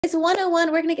It's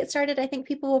 101. We're going to get started. I think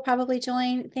people will probably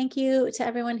join. Thank you to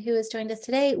everyone who has joined us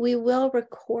today. We will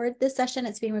record this session.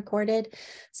 It's being recorded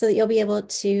so that you'll be able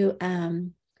to,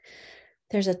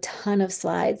 there's a ton of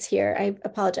slides here. I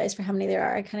apologize for how many there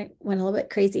are. I kind of went a little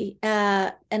bit crazy.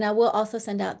 And I will also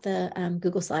send out the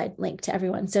Google slide link to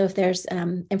everyone. So if there's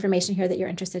information here that you're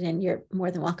interested in, you're more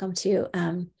than welcome to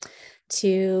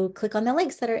click on the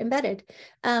links that are embedded.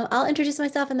 I'll introduce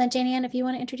myself, and then JaneAnne, if you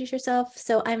want to introduce yourself.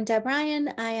 So I'm Deb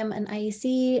Ryan. I am an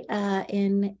IEC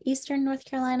in Eastern North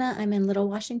Carolina. I'm in Little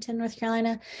Washington, North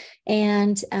Carolina.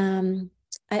 And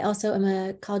I also am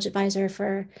a college advisor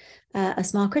for a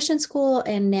small Christian school,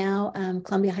 and now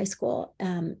Columbia High School,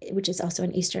 which is also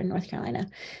in Eastern North Carolina.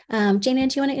 JaneAnne,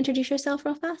 do you want to introduce yourself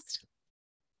real fast?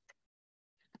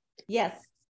 Yes.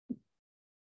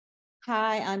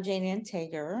 Hi, I'm JaneAnne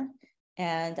Tager.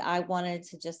 And I wanted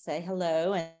to just say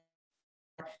hello and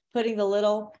putting the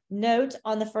little note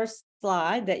on the first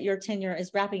slide that your tenure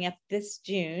is wrapping up this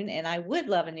June. And I would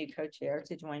love a new co-chair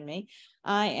to join me.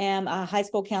 I am a high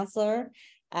school counselor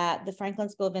at the Franklin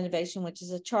School of Innovation, which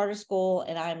is a charter school,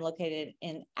 and I'm located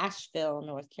in Asheville,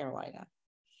 North Carolina.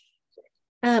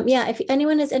 Yeah, if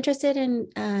anyone is interested in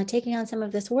taking on some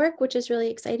of this work, which is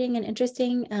really exciting and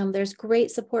interesting, there's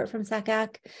great support from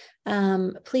SACAC.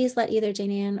 Please let either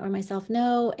JaneAnne or myself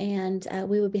know, and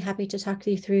we would be happy to talk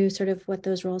to you through sort of what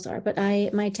those roles are. But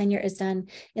my tenure is done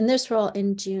in this role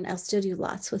in June. I'll still do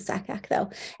lots with SACAC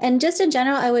though. And just in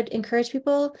general, I would encourage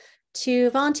people to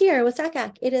volunteer with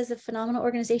SACAC. It is a phenomenal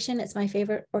organization. It's my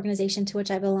favorite organization to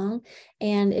which I belong,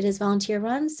 and it is volunteer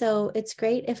run. So it's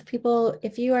great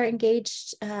if you are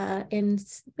engaged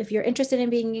if you're interested in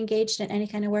being engaged in any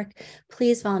kind of work,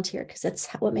 please volunteer, because that's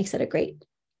what makes it a great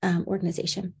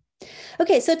organization.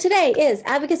 Okay, so today is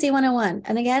Advocacy 101.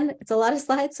 And again, it's a lot of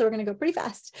slides, so we're going to go pretty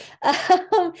fast.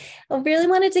 I really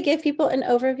wanted to give people an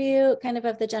overview kind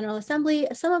of the General Assembly.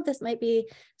 Some of this might be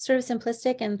sort of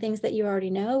simplistic and things that you already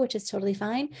know, which is totally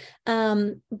fine.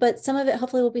 But some of it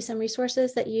hopefully will be some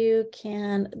resources that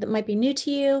might be new to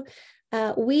you.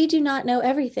 We do not know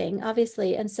everything,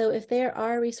 obviously. And so if there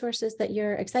are resources that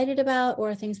you're excited about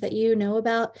or things that you know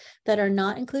about that are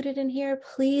not included in here,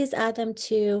 please add them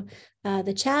to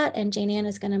the chat, and JaneAnne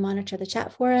is going to monitor the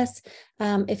chat for us.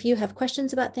 If you have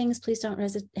questions about things, please don't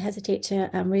hesitate to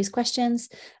raise questions.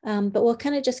 But we'll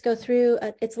kind of just go through,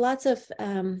 it's lots of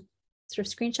sort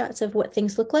of screenshots of what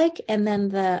things look like, and then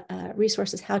the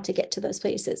resources, how to get to those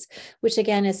places, which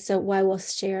again is why we'll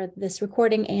share this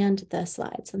recording and the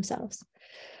slides themselves.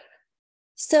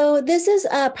 So this is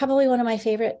probably one of my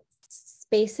favorite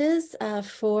spaces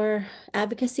for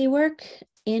advocacy work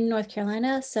in North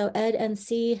Carolina. So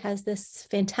EdNC has this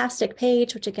fantastic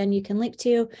page, which again, you can link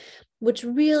to, which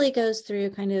really goes through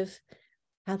kind of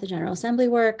how the General Assembly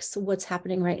works, what's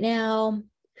happening right now,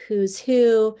 who's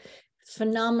who.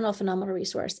 Phenomenal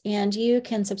resource. And you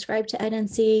can subscribe to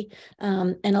EdNC,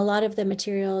 and a lot of the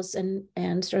materials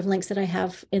and sort of links that I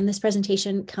have in this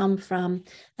presentation come from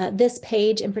this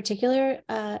page in particular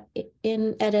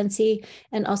in EdNC,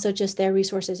 and also just their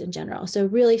resources in general. So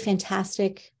really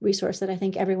fantastic resource that I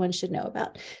think everyone should know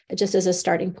about, just as a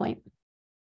starting point.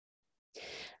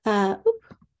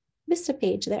 Missed a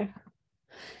page there.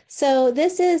 So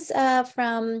this is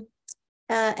from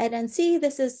EdNC.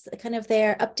 This is kind of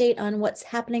their update on what's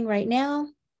happening right now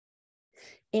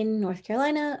in North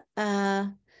Carolina.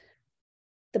 The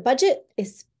budget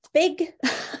is big,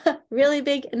 really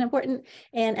big and important.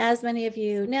 And as many of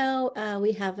you know,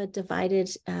 we have a divided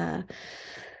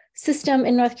system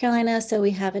in North Carolina. So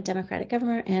we have a Democratic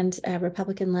governor and a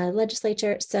Republican-led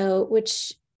legislature,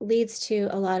 which leads to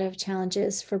a lot of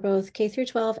challenges for both K through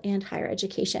 12 and higher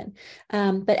education.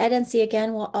 But EdNC,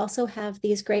 again, will also have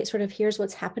these great sort of here's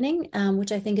what's happening,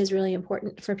 which I think is really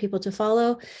important for people to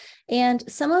follow. And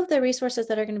some of the resources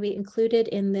that are going to be included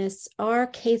in this are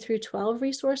K through 12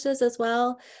 resources as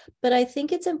well. But I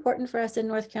think it's important for us in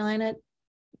North Carolina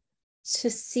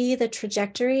to see the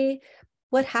trajectory.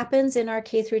 What happens in our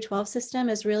K through 12 system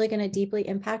is really going to deeply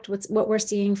impact what we're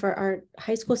seeing for our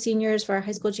high school seniors, for our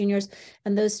high school juniors,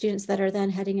 and those students that are then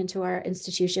heading into our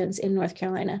institutions in North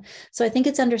Carolina. So I think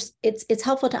it's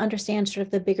helpful to understand sort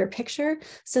of the bigger picture.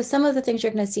 So some of the things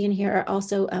you're going to see in here are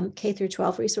also K through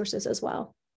 12 resources as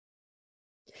well.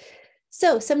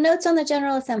 So some notes on the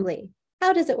General Assembly.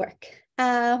 How does it work?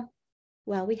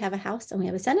 Well, we have a House and we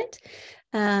have a Senate.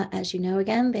 As you know,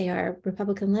 again, they are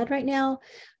Republican-led right now.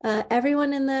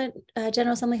 Everyone in the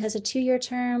General Assembly has a 2-year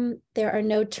term. There are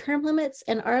no term limits,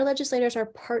 and our legislators are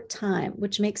part-time,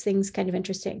 which makes things kind of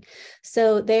interesting.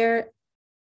 So they're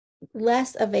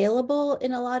less available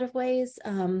in a lot of ways.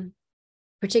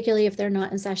 particularly if they're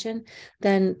not in session,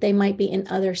 then they might be in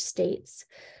other states.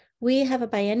 We have a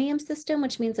biennium system,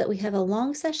 which means that we have a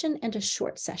long session and a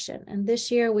short session. And this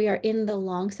year we are in the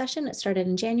long session. It started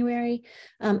in January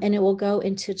and it will go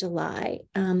into July.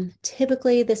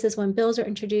 Typically, this is when bills are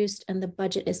introduced and the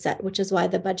budget is set, which is why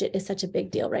the budget is such a big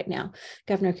deal right now,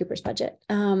 Governor Cooper's budget.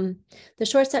 The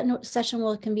short session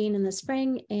will convene in the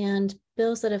spring, and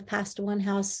bills that have passed one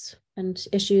house and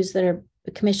issues that are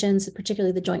commissions,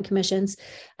 particularly the joint commissions,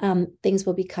 things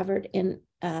will be covered in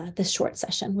the short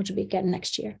session, which will be again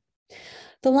next year.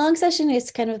 The long session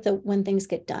is kind of the when things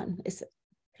get done, is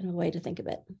kind of a way to think of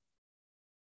it.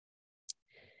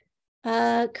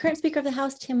 Current Speaker of the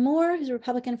House, Tim Moore, who's a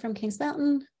Republican from Kings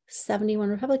Mountain, 71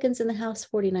 Republicans in the House,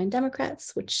 49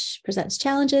 Democrats, which presents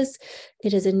challenges.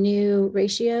 It is a new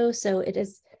ratio, so it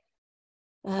is,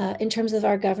 in terms of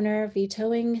our governor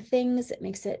vetoing things, it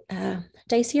makes it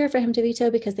dicier for him to veto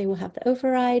because they will have the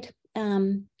override.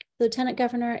 Lieutenant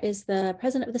Governor is the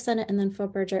president of the Senate, and then Phil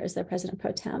Berger is the president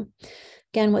pro tem.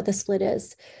 Again, what the split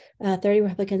is, 30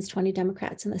 Republicans, 20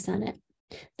 Democrats in the Senate.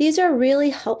 These are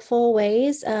really helpful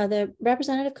ways. The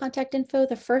representative contact info,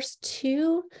 the first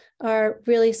two are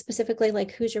really specifically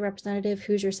like who's your representative,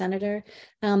 who's your senator.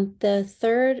 The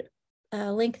third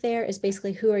link there is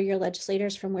basically who are your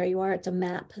legislators from where you are. It's a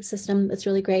map system that's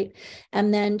really great.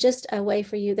 And then just a way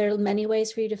for you, there are many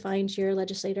ways for you to find your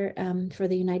legislator for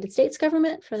the United States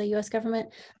government, for the US government,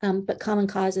 but Common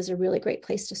Cause is a really great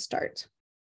place to start,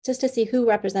 just to see who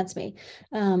represents me,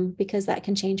 because that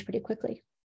can change pretty quickly.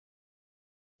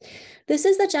 This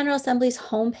is the General Assembly's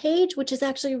homepage, which is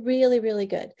actually really, really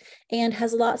good and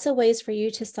has lots of ways for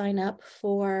you to sign up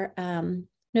for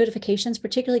notifications,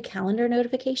 particularly calendar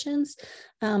notifications.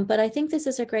 But I think this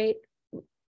is a great,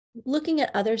 looking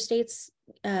at other states,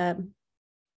 their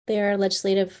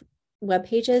legislative web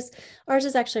pages, ours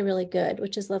is actually really good,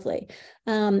 which is lovely.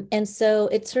 And so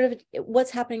it's sort of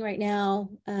what's happening right now,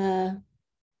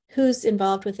 who's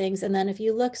involved with things. And then if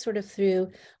you look sort of through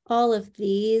all of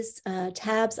these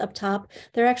tabs up top,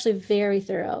 they're actually very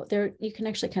thorough. You can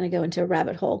actually kind of go into a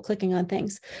rabbit hole clicking on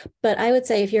things. But I would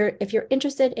say if you're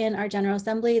interested in our General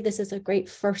Assembly, this is a great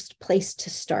first place to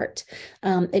start.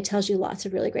 It tells you lots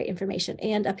of really great information.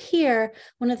 And up here,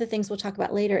 one of the things we'll talk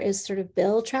about later is sort of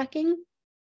bill tracking.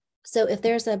 So if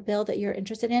there's a bill that you're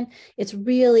interested in, it's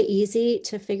really easy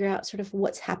to figure out sort of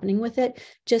what's happening with it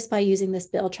just by using this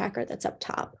bill tracker that's up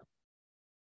top.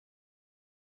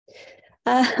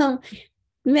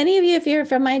 Many of you, if you're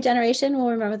from my generation,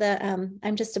 will remember the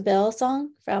I'm Just a Bill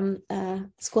song from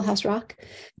Schoolhouse Rock,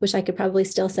 which I could probably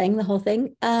still sing the whole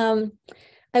thing. I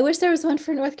wish there was one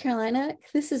for North Carolina.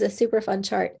 This is a super fun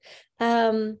chart.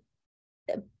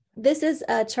 This is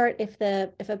a chart if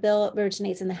a bill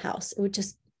originates in the House. It would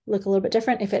just look a little bit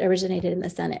different if it originated in the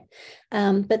Senate.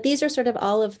 But these are sort of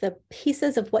all of the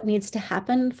pieces of what needs to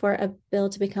happen for a bill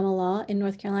to become a law in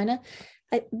North Carolina.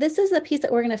 This is the piece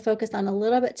that we're going to focus on a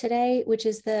little bit today, which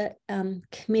is the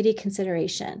committee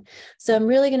consideration. So I'm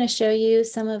really going to show you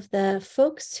some of the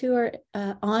folks who are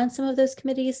on some of those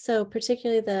committees. So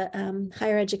particularly the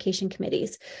higher education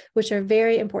committees, which are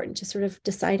very important to sort of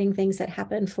deciding things that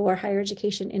happen for higher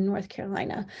education in North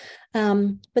Carolina.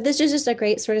 But this is just a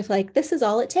great sort of like, this is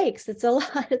all it takes. It's a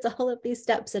lot. It's all of these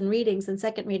steps and readings and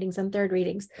second readings and third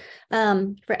readings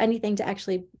for anything to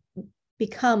actually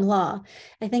become law.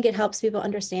 I think it helps people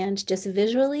understand just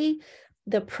visually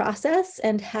the process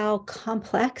and how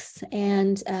complex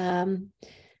and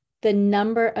the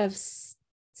number of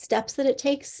steps that it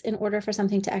takes in order for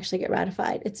something to actually get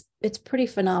ratified. It's pretty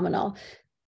phenomenal.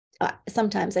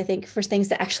 Sometimes I think for things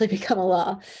to actually become a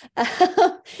law,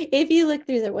 if you look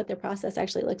through what the process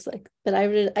actually looks like. But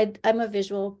I'm a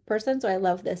visual person, so I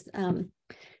love this.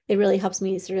 It really helps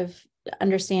me sort of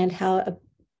understand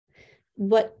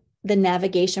what the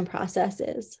navigation process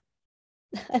is.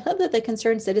 I love that the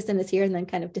concerned citizen is here and then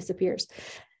kind of disappears.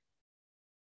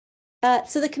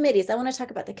 So the committees, I want to talk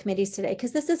about the committees today,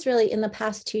 because this is really in the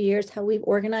past 2 years how we've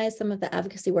organized some of the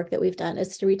advocacy work that we've done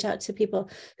is to reach out to people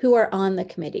who are on the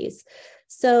committees.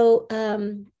 So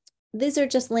these are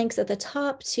just links at the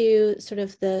top to sort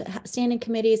of the standing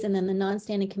committees and then the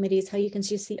non-standing committees, how you can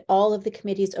just see all of the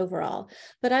committees overall.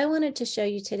 But I wanted to show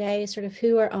you today sort of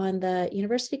who are on the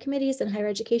university committees and higher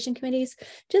education committees,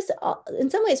 just in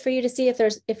some ways for you to see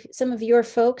if some of your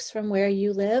folks from where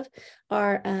you live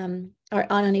are on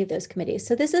any of those committees.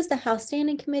 So this is the House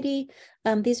Standing Committee.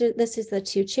 This is the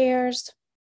two chairs.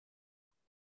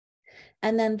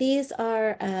 And then these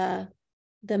are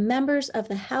the members of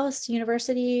the House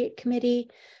University Committee.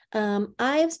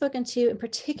 I have spoken to, in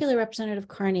particular, Representative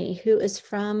Carney, who is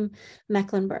from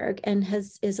Mecklenburg and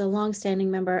is a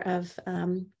longstanding member of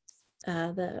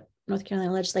the North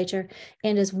Carolina legislature,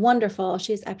 and is wonderful.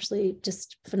 She's actually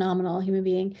just phenomenal human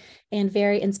being and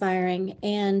very inspiring.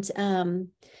 And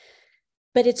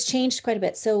but it's changed quite a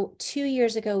bit. So 2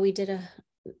 years ago,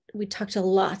 we talked to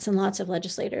lots and lots of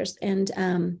legislators,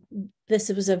 and this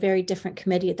was a very different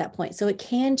committee at that point. So it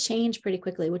can change pretty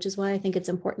quickly, which is why I think it's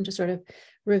important to sort of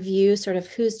review sort of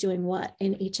who's doing what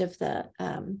in each of the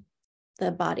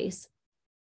bodies.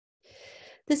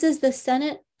 This is the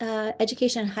Senate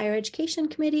Education and Higher Education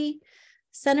Committee.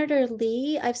 Senator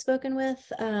Lee, I've spoken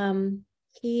with.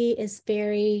 He is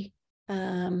very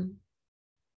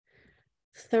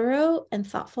thorough and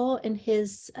thoughtful in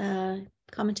his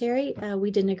commentary.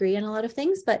 We didn't agree on a lot of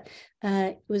things, but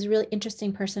it was a really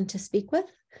interesting person to speak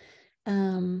with.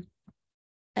 And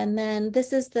then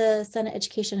this is the Senate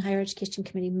Education and Higher Education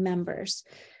Committee members.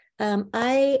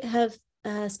 I have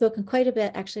spoken quite a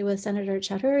bit actually with Senator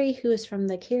Chowdhury, who is from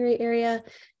the Cary area,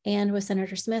 and with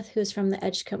Senator Smith, who is from the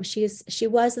Edgecombe. She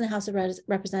was in the House of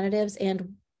Representatives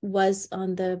and was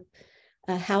on the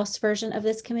House version of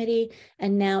this committee,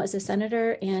 and now is a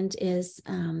senator and is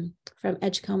from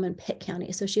Edgecombe and Pitt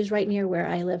County. So she's right near where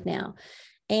I live now.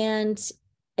 And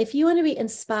if you want to be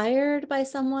inspired by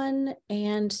someone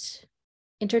and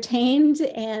entertained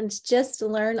and just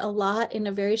learn a lot in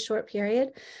a very short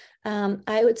period,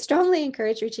 I would strongly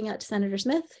encourage reaching out to Senator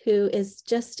Smith, who is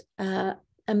just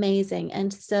amazing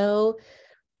and so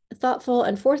thoughtful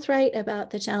and forthright about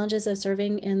the challenges of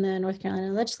serving in the North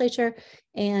Carolina legislature,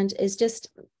 and is just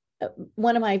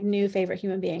one of my new favorite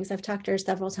human beings. I've talked to her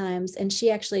several times, and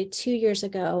she actually 2 years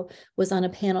ago was on a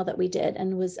panel that we did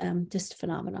and was just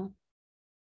phenomenal.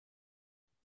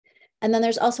 And then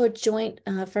there's also a joint,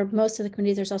 for most of the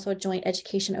committees, there's also a joint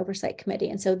education oversight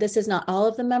committee. And so this is not all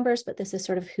of the members, but this is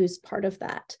sort of who's part of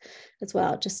that as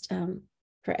well, just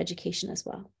for education as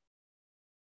well.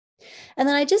 And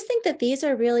then I just think that these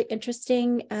are really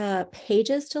interesting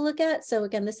pages to look at. So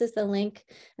again, this is the link,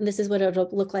 and this is what it'll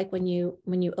look like when you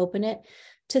open it,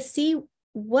 to see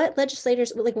what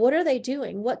legislators, like, what are they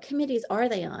doing? What committees are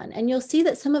they on? And you'll see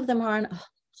that some of them are on a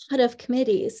lot of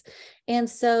committees. And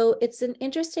so it's an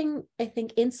interesting, I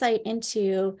think, insight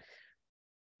into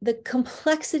the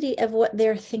complexity of what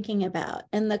they're thinking about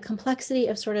and the complexity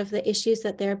of sort of the issues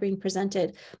that they're being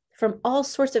presented from all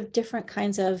sorts of different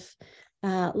kinds of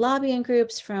lobbying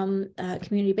groups, from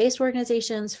community-based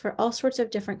organizations, for all sorts of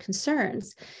different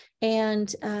concerns. And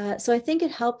so I think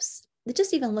it helps,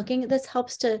 just even looking at this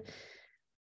helps to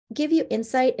give you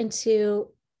insight into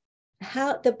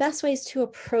how the best ways to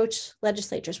approach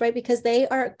legislatures, right? Because they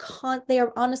are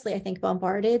honestly, I think,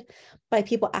 bombarded by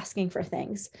people asking for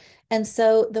things. And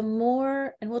so the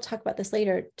more, and we'll talk about this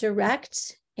later,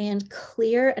 direct and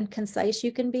clear and concise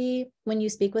you can be when you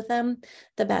speak with them,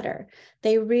 the better.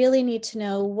 They really need to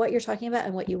know what you're talking about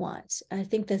and what you want. I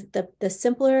think the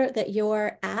simpler that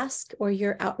your ask or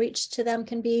your outreach to them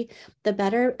can be, the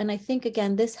better. And I think,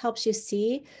 again, this helps you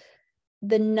see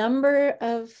the number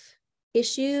of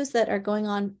issues that are going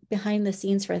on behind the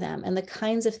scenes for them and the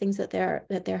kinds of things that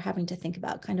they're having to think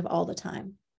about kind of all the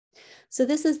time. So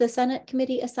this is the Senate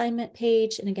committee assignment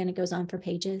page. And again, it goes on for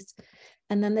pages.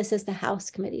 And then this is the House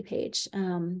committee page.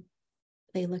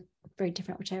 They look very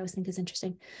different, which I always think is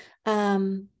interesting.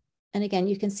 And again,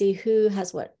 you can see who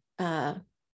has what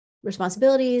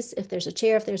responsibilities, if there's a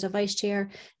chair, if there's a vice chair,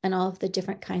 and all of the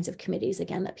different kinds of committees,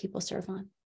 again, that people serve on.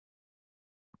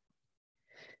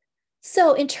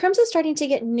 So in terms of starting to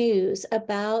get news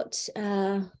about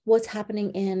what's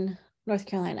happening in North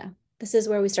Carolina, this is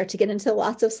where we start to get into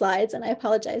lots of slides, and I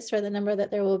apologize for the number that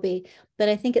there will be, but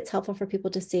I think it's helpful for people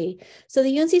to see. So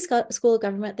the UNC School of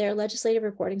Government, their legislative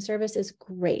reporting service is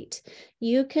great.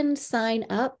 You can sign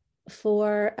up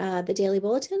for the daily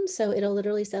bulletin. So it'll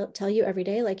literally tell you every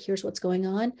day, like, here's what's going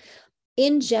on.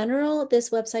 In general,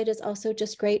 this website is also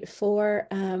just great for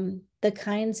the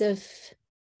kinds of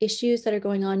issues that are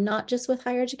going on, not just with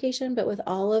higher education, but with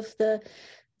all of the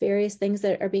various things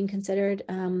that are being considered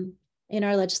in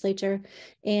our legislature,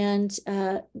 and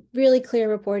really clear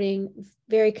reporting,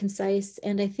 very concise,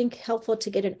 and I think helpful to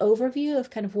get an overview of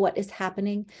kind of what is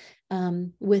happening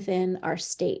within our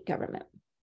state government.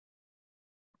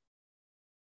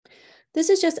 This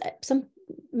is just some,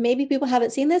 maybe people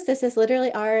haven't seen this. This is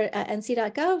literally our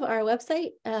nc.gov, our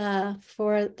website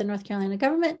for the North Carolina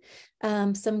government.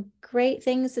 Some great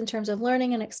things in terms of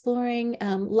learning and exploring.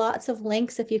 Lots of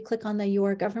links. If you click on the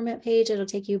Your Government page, it'll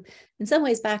take you in some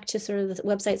ways back to sort of the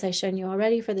websites I've shown you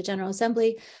already for the General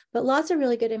Assembly, but lots of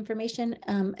really good information,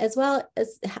 as well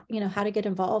as, you know, how to get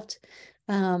involved.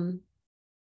 One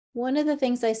of the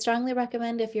things I strongly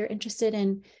recommend if you're interested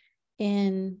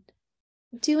in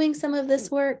doing some of this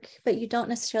work, but you don't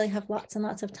necessarily have lots and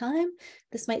lots of time,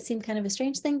 this might seem kind of a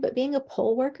strange thing, but being a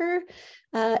poll worker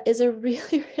is a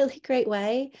really, really great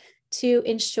way to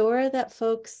ensure that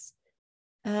folks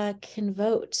can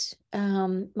vote.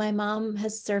 My mom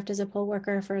has served as a poll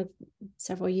worker for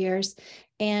several years,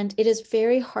 and it is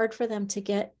very hard for them to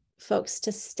get folks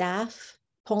to staff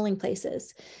polling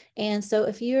places. And so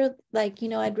if you're like,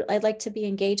 I'd like to be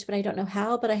engaged, but I don't know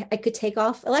how, but I could take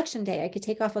off election day. I could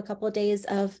take off a couple of days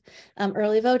of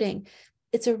early voting.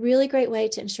 It's a really great way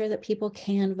to ensure that people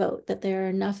can vote, that there are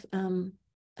enough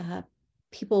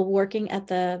people working at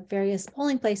the various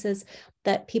polling places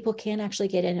that people can actually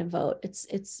get in and vote.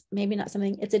 It's maybe not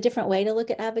something, it's a different way to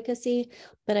look at advocacy,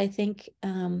 but I think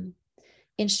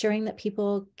ensuring that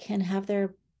people can have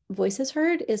their voices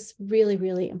heard is really,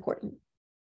 really important.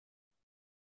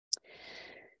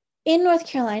 In North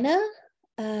Carolina,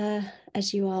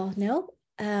 as you all know,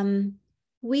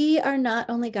 we are not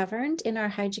only governed in our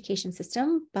higher education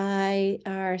system by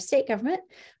our state government,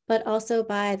 but also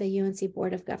by the UNC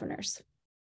Board of Governors,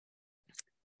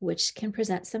 which can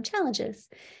present some challenges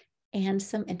and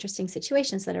some interesting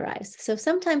situations that arise. So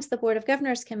sometimes the Board of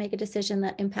Governors can make a decision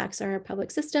that impacts our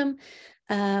public system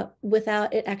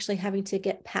without it actually having to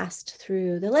get passed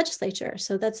through the legislature.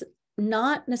 So that's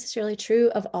not necessarily true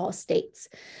of all states.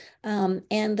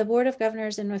 And the Board of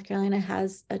Governors in North Carolina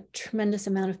has a tremendous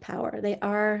amount of power. There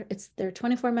are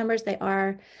 24 members. They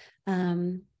are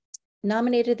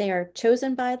nominated. They are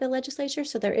chosen by the legislature.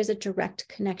 So there is a direct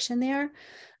connection there.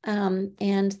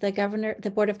 And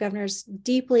the Board of Governors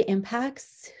deeply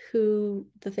impacts the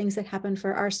things that happen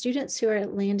for our students who are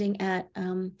landing at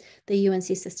the UNC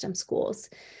system schools.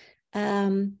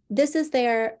 This is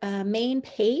their main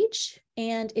page.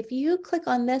 And if you click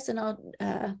on this, and I'll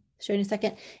show you in a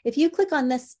second, if you click on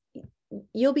this,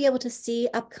 you'll be able to see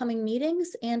upcoming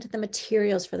meetings and the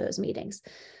materials for those meetings.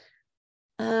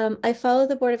 I follow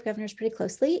the Board of Governors pretty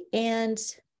closely, and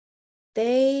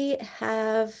they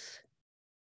have,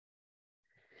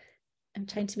 I'm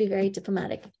trying to be very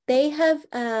diplomatic, they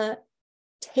have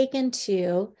taken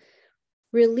to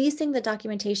releasing the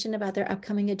documentation about their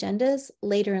upcoming agendas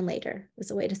later and later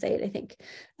is a way to say it, I think,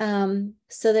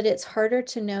 so that it's harder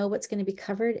to know what's going to be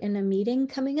covered in a meeting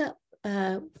coming up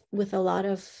with a lot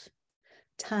of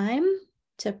time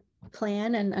to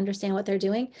plan and understand what they're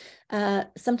doing.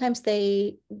 Sometimes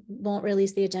they won't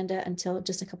release the agenda until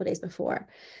just a couple of days before,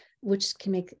 which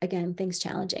can make, again, things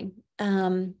challenging.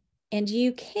 And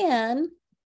you can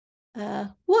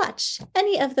watch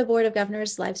any of the Board of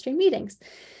Governors live stream meetings.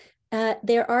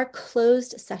 There are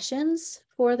closed sessions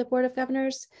for the Board of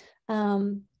Governors.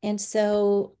 And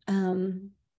so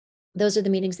those are the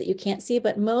meetings that you can't see,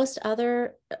 but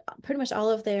pretty much all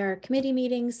of their committee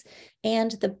meetings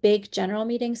and the big general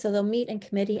meetings. So they'll meet in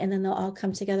committee and then they'll all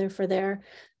come together for their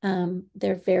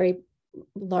very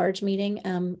large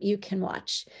meeting. You can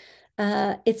watch.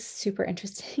 It's super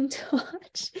interesting to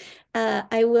watch.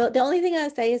 The only thing I'll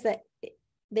say is that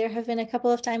there have been a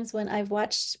couple of times when I've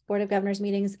watched Board of Governors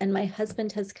meetings and my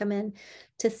husband has come in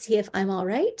to see if I'm all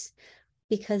right,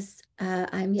 because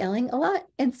I'm yelling a lot.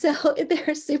 And so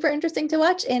they're super interesting to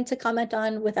watch and to comment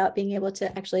on without being able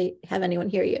to actually have anyone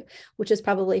hear you, which is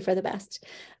probably for the best.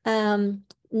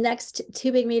 Next,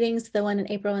 two big meetings, the one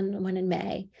in April and the one in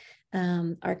May,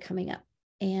 are coming up.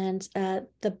 And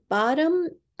the bottom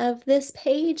of this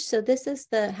page, so this is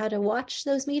the how to watch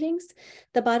those meetings.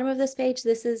 The bottom of this page,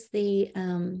 this is the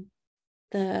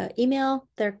email,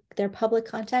 their public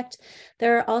contact.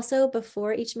 There are also,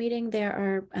 before each meeting,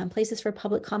 there are places for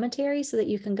public commentary so that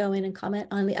you can go in and comment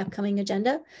on the upcoming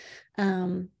agenda.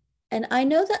 And I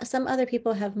know that some other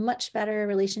people have much better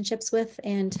relationships with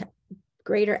and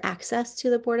greater access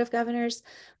to the Board of Governors.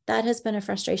 That has been a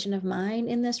frustration of mine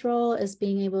in this role, is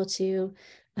being able to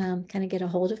kind of get a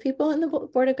hold of people in the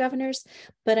Board of Governors.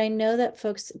 But I know that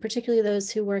folks, particularly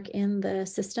those who work in the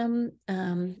system,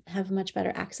 have much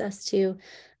better access to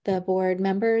the board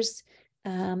members.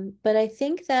 But I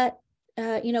think that,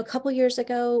 a couple years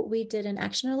ago, we did an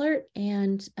action alert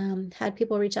and had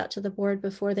people reach out to the board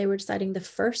before they were deciding the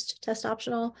first test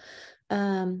optional,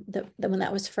 when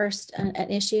that was first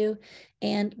an issue.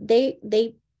 And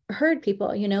they heard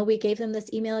people, we gave them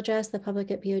this email address, the public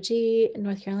at BOG in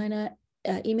North Carolina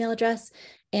email address.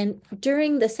 And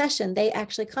during the session, they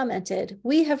actually commented,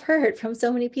 "We have heard from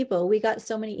so many people. We got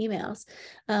so many emails."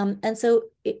 And so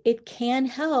it can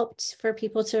help for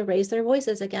people to raise their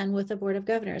voices again with the Board of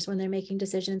Governors when they're making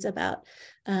decisions about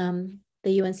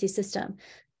the UNC system.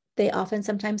 They often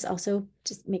sometimes also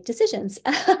just make decisions.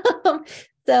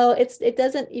 So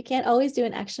you can't always do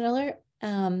an action alert.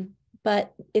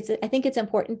 But I think it's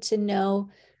important to know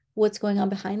what's going on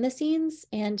behind the scenes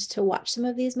and to watch some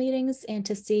of these meetings and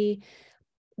to see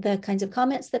the kinds of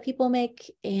comments that people make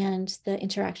and the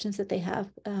interactions that they have.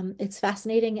 It's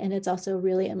fascinating, and it's also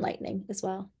really enlightening as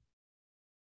well.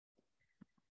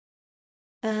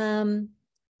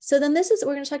 So then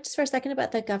we're going to talk just for a second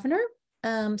about the governor.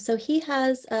 So he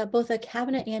has both a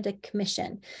cabinet and a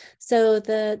commission. So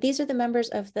these are the members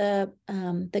of the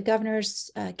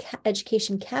governor's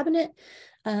education cabinet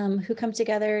who come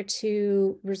together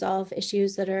to resolve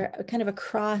issues that are kind of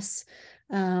across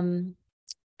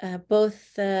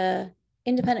both the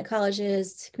independent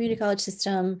colleges, community college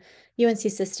system, UNC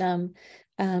system,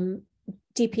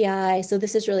 DPI. So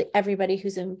this is really everybody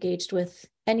who's engaged with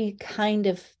any kind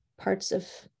of parts of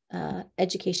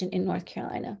education in North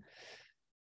Carolina.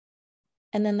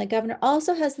 And then the governor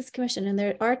also has this commission, and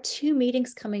there are 2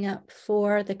 meetings coming up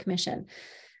for the commission.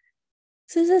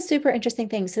 So this is a super interesting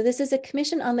thing. So this is a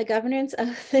commission on the governance of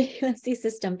the UNC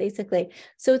system, basically.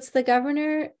 So it's the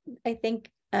governor, I think,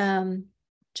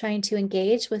 trying to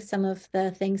engage with some of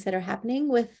the things that are happening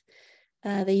with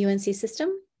the UNC system.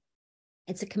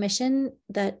 It's a commission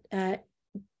that the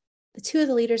 2 of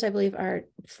the leaders, I believe, are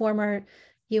former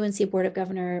UNC Board of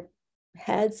Governor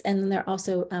heads, and then there are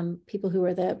also people who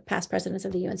were the past presidents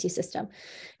of the UNC system.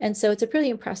 And so it's a pretty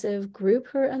impressive group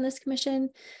who are on this commission.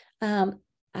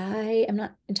 I am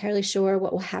not entirely sure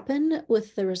what will happen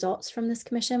with the results from this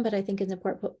commission, but I think it's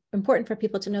important for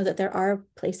people to know that there are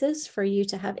places for you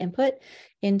to have input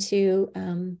into,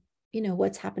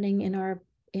 what's happening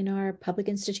in our public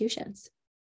institutions.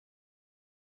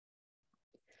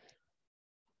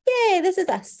 Yay, this is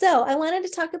us. So I wanted to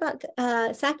talk about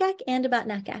SACAC and about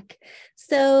NACAC.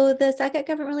 So the SACAC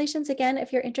government relations, again,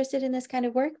 if you're interested in this kind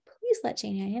of work, please let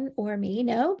JaneAnne or me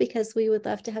know, because we would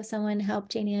love to have someone help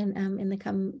JaneAnne in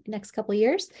the next couple of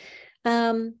years.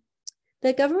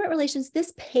 The government relations,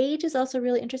 this page is also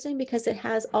really interesting because it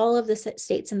has all of the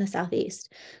states in the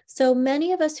Southeast. So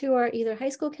many of us who are either high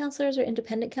school counselors or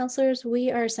independent counselors,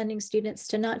 we are sending students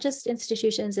to not just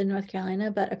institutions in North Carolina,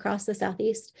 but across the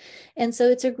Southeast. And so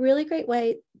it's a really great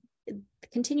way, the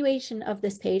continuation of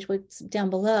this page, what's down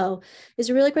below,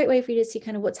 is a really great way for you to see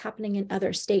kind of what's happening in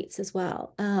other states as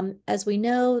well. As we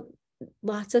know,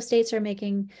 lots of states are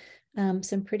making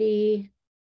some pretty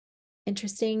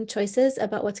interesting choices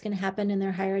about what's going to happen in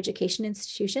their higher education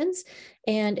institutions.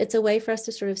 And it's a way for us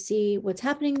to sort of see what's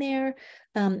happening there,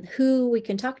 who we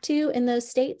can talk to in those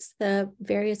states, the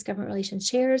various government relations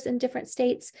chairs in different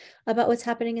states about what's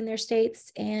happening in their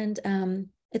states. And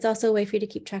it's also a way for you to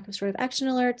keep track of sort of action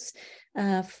alerts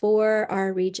for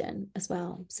our region as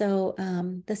well. So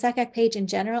the SACAC page in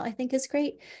general, I think, is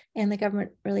great. And the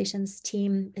government relations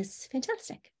team is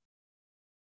fantastic.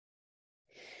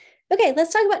 Okay,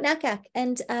 let's talk about NACAC.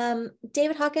 And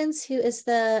David Hawkins, who is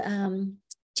the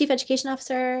Chief Education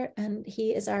Officer, and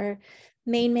he is our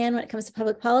main man when it comes to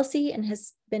public policy and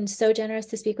has been so generous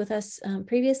to speak with us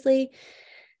previously.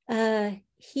 This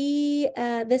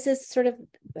is sort of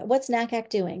what's NACAC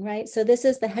doing, right? So this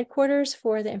is the headquarters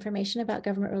for the information about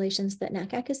government relations that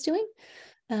NACAC is doing.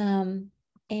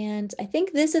 And I think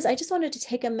I just wanted to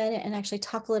take a minute and actually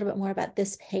talk a little bit more about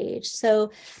this page.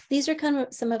 So these are kind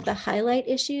of some of the highlight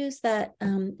issues that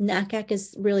NACAC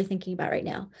is really thinking about right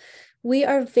now. We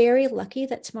are very lucky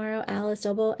that tomorrow Alice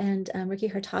Doble and Ricky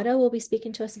Hurtado will be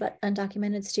speaking to us about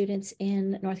undocumented students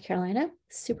in North Carolina.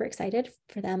 Super excited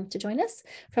for them to join us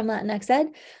from Latinx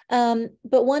Ed.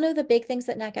 But one of the big things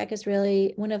that NACAC is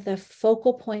really, one of the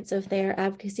focal points of their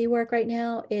advocacy work right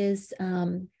now is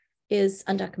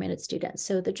undocumented students.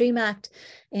 So the DREAM Act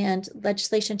and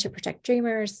legislation to protect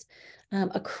Dreamers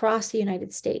across the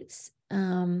United States.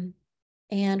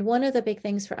 And one of the big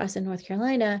things for us in North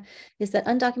Carolina is that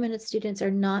undocumented students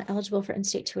are not eligible for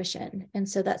in-state tuition. And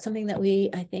so that's something that we,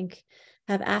 I think,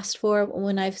 have asked for.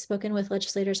 When I've spoken with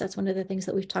legislators, that's one of the things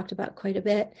that we've talked about quite a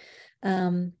bit.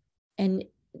 And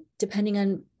depending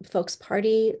on folks'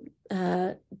 party,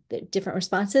 different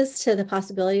responses to the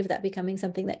possibility of that becoming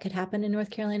something that could happen in North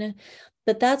Carolina.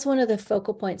 But that's one of the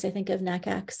focal points, I think, of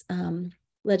NACAC's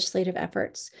legislative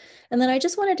efforts. And then I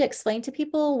just wanted to explain to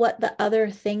people what the other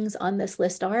things on this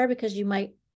list are, because you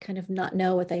might kind of not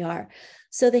know what they are.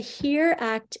 So the HERE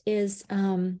Act is,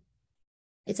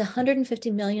 it's a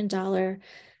 $150 million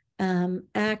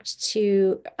act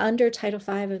under Title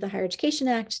V of the Higher Education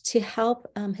Act to help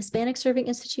Hispanic serving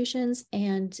institutions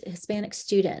and Hispanic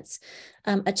students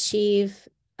achieve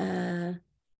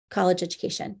college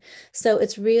education. So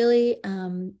it's really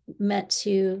meant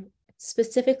to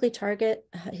specifically target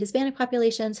Hispanic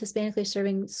populations, Hispanically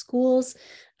serving schools,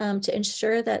 to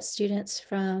ensure that students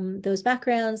from those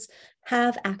backgrounds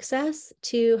have access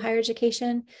to higher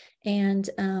education and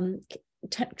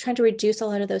trying to reduce a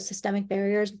lot of those systemic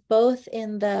barriers, both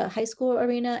in the high school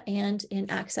arena and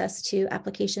in access to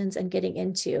applications and getting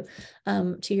into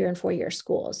 2-year and 4-year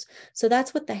schools. So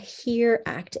that's what the HERE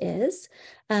Act is.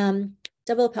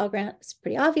 Double Pell Grant is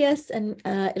pretty obvious, and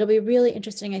it'll be really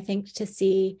interesting, I think, to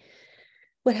see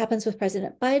what happens with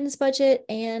President Biden's budget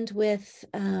and with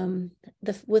the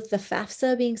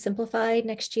FAFSA being simplified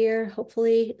next year,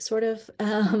 hopefully, sort of.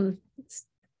 It's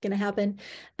going to happen.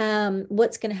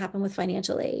 What's going to happen with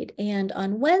financial aid? And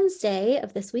on Wednesday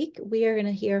of this week, we are going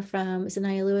to hear from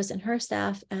Zanaya Lewis and her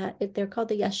staff at, they're called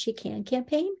the Yes She Can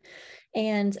campaign.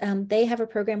 And they have a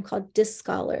program called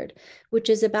Disscholared, which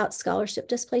is about scholarship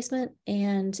displacement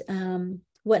and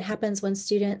what happens when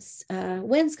students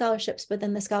win scholarships, but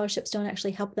then the scholarships don't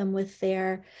actually help them with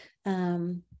their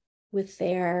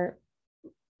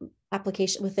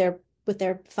application, with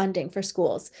their funding for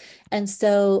schools. And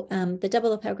so the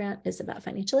Double Pell Grant is about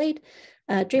financial aid.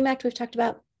 DREAM Act we've talked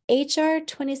about. HR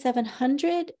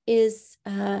 2700 is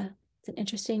it's an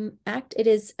interesting act. It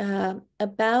is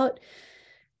about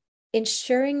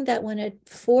ensuring that when a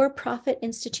for-profit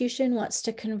institution wants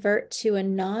to convert to a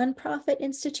nonprofit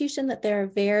institution, that there are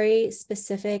very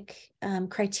specific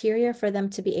criteria for them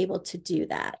to be able to do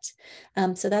that.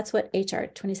 So that's what HR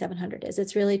 2700 is.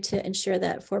 It's really to ensure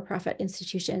that for-profit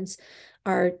institutions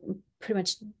are pretty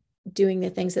much doing the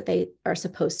things that they are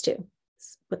supposed to.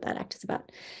 That's what that act is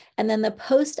about. And then the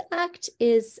Post Act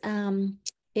is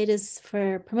it is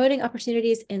for promoting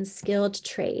opportunities in skilled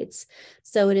trades.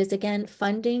 So it is, again,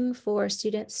 funding for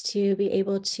students to be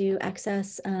able to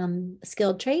access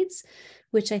skilled trades,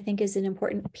 which I think is an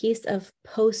important piece of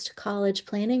post-college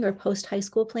planning or post-high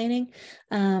school planning.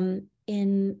 It's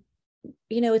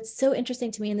so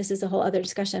interesting to me, and this is a whole other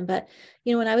discussion, but,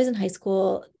 when I was in high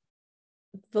school,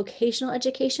 vocational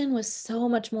education was so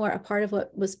much more a part of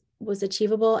what was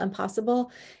achievable and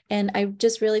possible. And I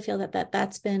just really feel that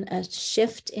that's been a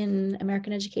shift in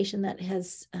American education that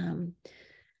has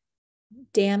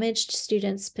damaged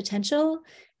students' potential.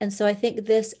 And so I think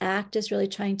this act is really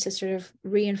trying to sort of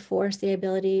reinforce the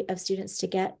ability of students to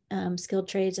get skilled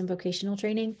trades and vocational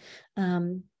training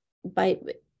by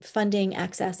funding,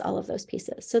 access, all of those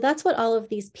pieces. So that's what all of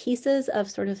these pieces of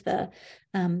sort of the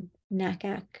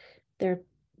NACAC, their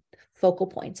focal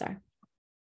points are.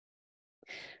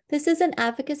 This is an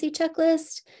advocacy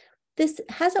checklist. This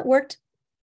hasn't worked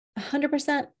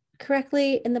 100%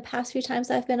 correctly in the past few times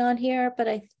I've been on here,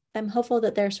 but I'm hopeful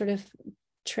that they're sort of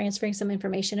transferring some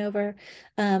information over.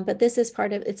 But this is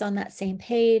part of, it's on that same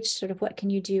page, sort of what can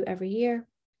you do every year.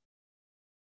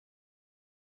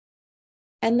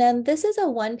 And then this is a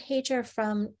one-pager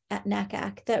from at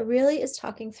NACAC that really is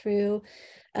talking through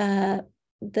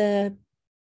the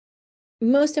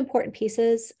most important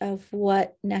pieces of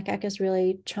what NACAC is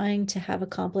really trying to have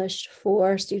accomplished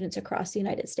for students across the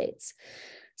United States.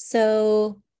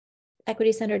 So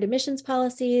equity-centered admissions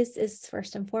policies is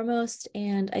first and foremost,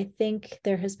 and I think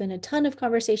there has been a ton of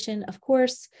conversation, of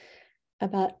course,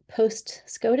 about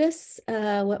post-SCOTUS,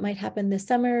 what might happen this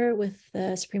summer with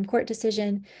the Supreme Court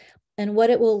decision, and what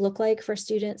it will look like for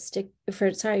students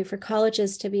for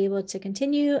colleges to be able to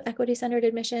continue equity-centered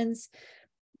admissions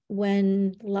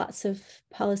when lots of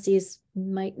policies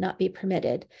might not be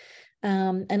permitted.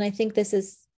 And I think this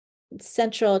is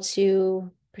central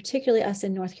to particularly us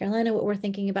in North Carolina, what we're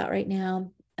thinking about right now.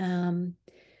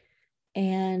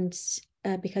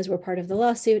 Because we're part of the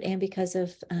lawsuit and because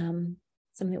of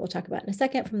something that we'll talk about in a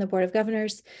second from the Board of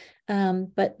Governors.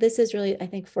 But this is really, I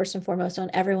think, first and foremost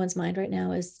on everyone's mind right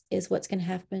now is what's going to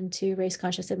happen to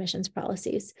race-conscious admissions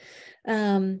policies.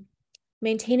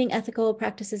 Maintaining ethical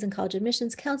practices in college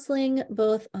admissions counseling,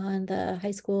 both on the high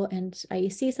school and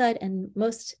IEC side, and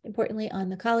most importantly on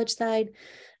the college side.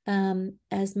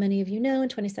 As many of you know, in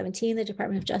 2017, the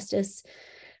Department of Justice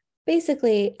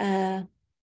basically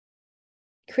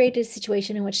created a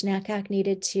situation in which NACAC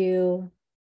needed to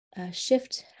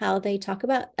shift how they talk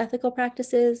about ethical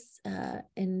practices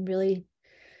in really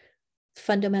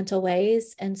fundamental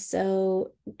ways. And so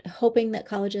hoping that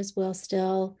colleges will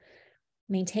still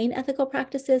maintain ethical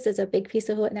practices is a big piece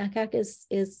of what NACAC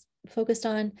is focused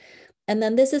on. And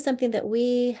then this is something that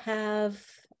we have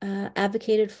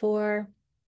advocated for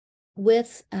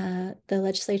with the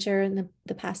legislature in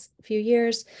the past few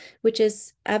years, which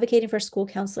is advocating for school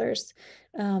counselors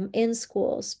in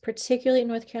schools, particularly in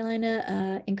North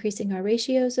Carolina, increasing our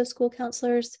ratios of school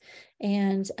counselors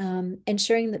and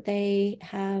ensuring that they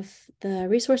have the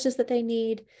resources that they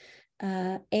need,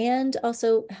 and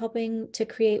also helping to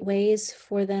create ways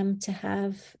for them to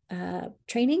have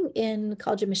training in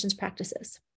college admissions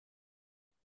practices.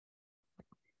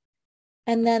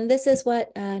 And then this is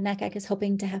what NACAC is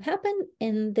hoping to have happen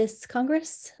in this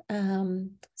Congress.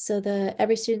 So the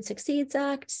Every Student Succeeds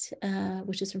Act,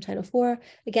 which is from Title IV,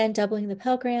 again, doubling the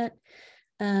Pell Grant.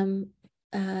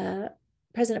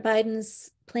 President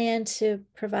Biden's plan to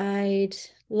provide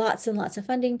lots and lots of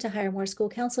funding to hire more school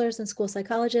counselors and school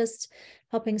psychologists,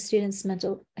 helping students'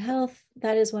 mental health.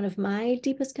 That is one of my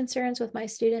deepest concerns with my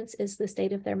students, is the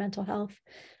state of their mental health.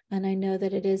 And I know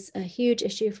that it is a huge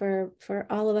issue for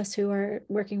all of us who are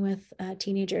working with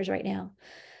teenagers right now.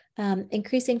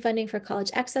 Increasing funding for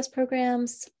college access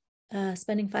programs,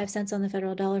 spending 5 cents on the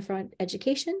federal dollar for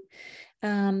education.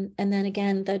 And then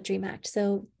again, the DREAM Act.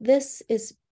 So this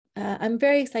is, I'm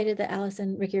very excited that Alice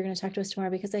and Ricky are going to talk to us tomorrow,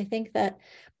 because I think that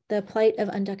the plight of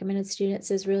undocumented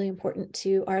students is really important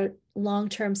to our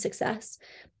long-term success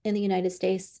in the United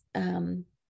States,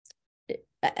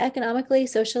 economically,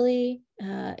 socially,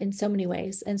 in so many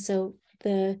ways. And so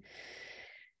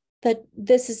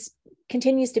this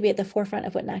continues to be at the forefront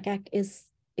of what NACAC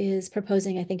is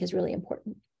proposing, I think is really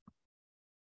important.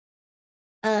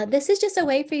 This is just a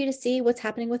way for you to see what's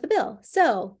happening with the bill.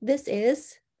 So this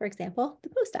is, for example, the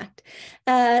Post Act.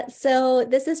 So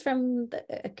this is from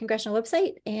the congressional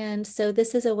website. And so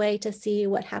this is a way to see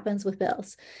what happens with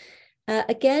bills.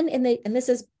 Again, and this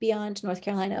is beyond North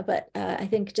Carolina, but I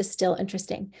think just still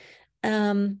interesting.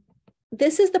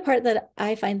 This is the part that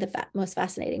I find the most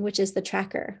fascinating, which is the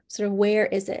tracker. Sort of, where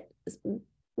is it?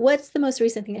 What's the most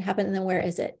recent thing that happened, and then where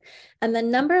is it? And the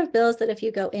number of bills that, if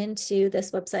you go into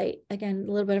this website, again,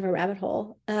 a little bit of a rabbit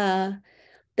hole, that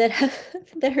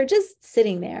are just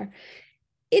sitting there,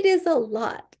 it is a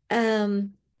lot.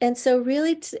 And so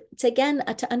really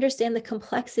to understand the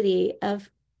complexity of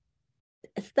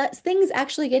things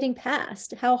actually getting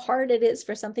passed, how hard it is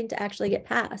for something to actually get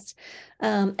passed,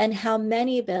 and how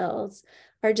many bills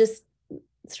are just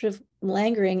sort of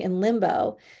lingering in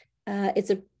limbo. It's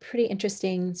a pretty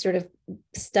interesting sort of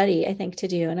study, I think, to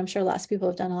do. And I'm sure lots of people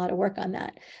have done a lot of work on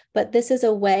that. But this is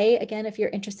a way, again, if you're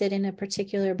interested in a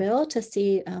particular bill, to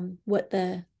see what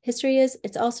the history is.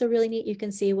 It's also really neat. You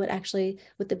can see what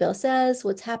the bill says,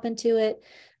 what's happened to it,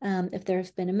 if there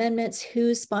have been amendments,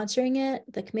 who's sponsoring it,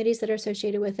 the committees that are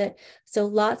associated with it. So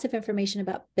lots of information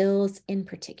about bills in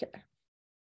particular.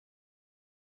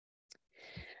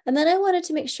 And then I wanted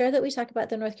to make sure that we talk about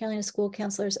the North Carolina School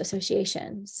Counselors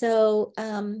Association. So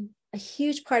a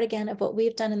huge part, again, of what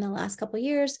we've done in the last couple of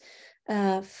years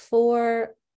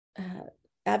for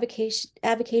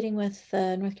advocating with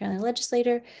the North Carolina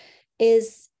legislator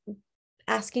is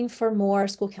asking for more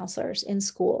school counselors in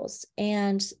schools.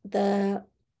 And a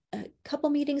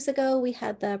couple meetings ago, we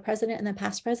had the president and the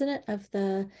past president of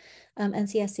the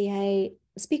NCSCA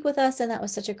speak with us, and that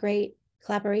was such a great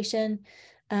collaboration.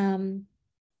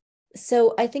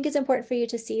 So I think it's important for you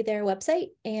to see their website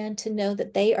and to know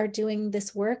that they are doing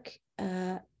this work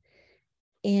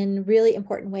in really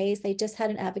important ways. They just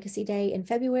had an advocacy day in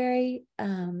February.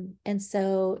 And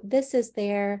so this is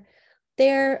their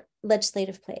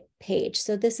legislative page.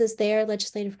 So this is their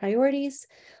legislative priorities,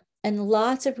 and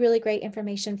lots of really great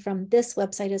information from this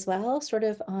website as well, sort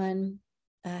of on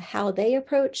how they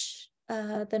approach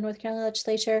the North Carolina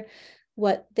legislature,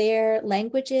 what their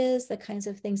language is, the kinds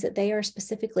of things that they are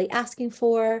specifically asking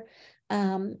for,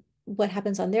 what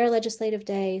happens on their legislative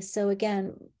day. So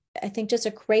again, I think just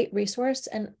a great resource.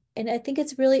 And I think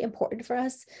it's really important for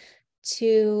us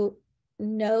to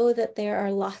know that there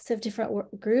are lots of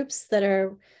different groups that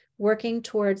are working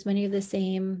towards many of the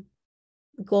same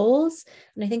goals.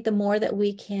 And I think the more that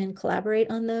we can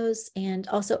collaborate on those and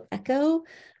also echo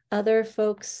other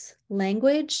folks'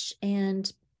 language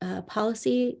and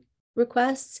policy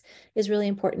requests is really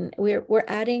important. We're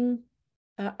adding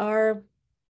our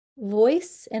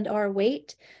voice and our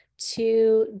weight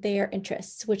to their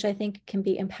interests, which I think can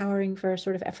be empowering for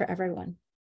everyone.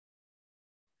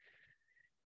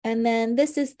 And then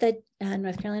this is the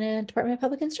North Carolina Department of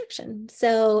Public Instruction.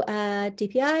 So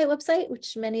DPI website,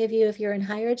 which many of you, if you're in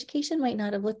higher education, might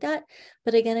not have looked at.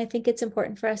 But again, I think it's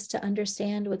important for us to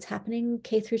understand what's happening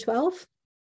K through 12,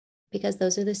 because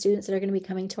those are the students that are going to be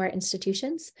coming to our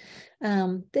institutions.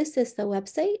 This is the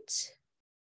website.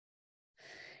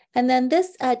 And then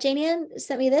this, JaneAnne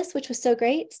sent me this, which was so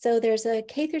great. So there's a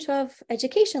K through 12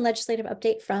 education legislative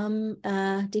update from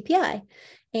DPI.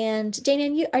 And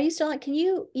JaneAnne, are you still on?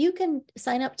 You can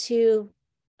sign up to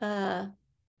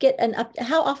get an up.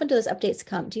 How often do those updates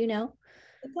come? Do you know?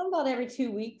 It's about every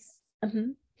 2 weeks.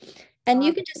 Mm-hmm. And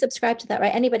you can just subscribe to that,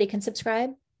 right? Anybody can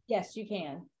subscribe? Yes, you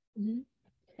can. Mm-hmm.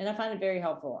 And I find it very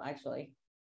helpful, actually,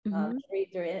 Mm-hmm. to read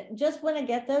through it. Just when I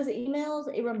get those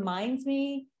emails, it reminds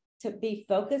me to be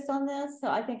focused on this. So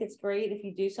I think it's great if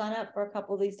you do sign up for a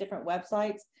couple of these different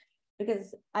websites,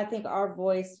 because I think our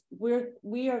voice,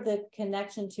 we are the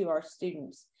connection to our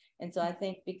students. And so I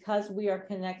think because we are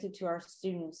connected to our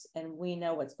students and we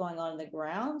know what's going on the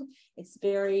ground, it's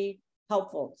very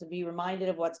helpful to be reminded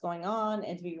of what's going on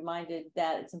and to be reminded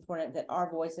that it's important that our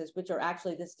voices, which are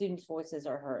actually the students' voices,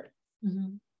 are heard.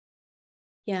 Mm-hmm.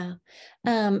 Yeah.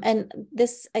 And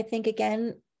this, I think,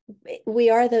 again, we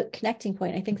are the connecting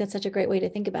point. I think that's such a great way to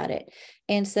think about it.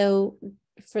 And so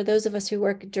for those of us who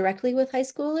work directly with high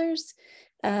schoolers,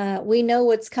 we know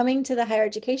what's coming to the higher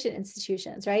education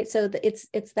institutions, right? So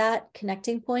it's that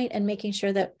connecting point and making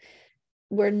sure that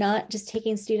we're not just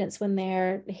taking students when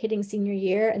they're hitting senior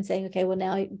year and saying, okay, well,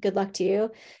 now good luck to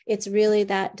you. It's really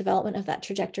that development of that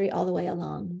trajectory all the way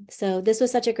along. So this was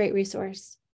such a great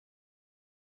resource.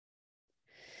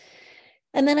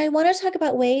 And then I want to talk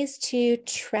about ways to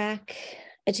track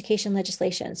education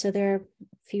legislation. So there are a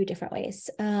few different ways.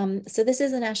 So this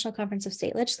is the National Conference of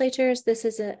State Legislatures. This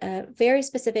is a very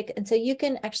specific, and so you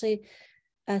can actually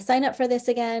sign up for this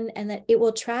again, and that it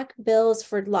will track bills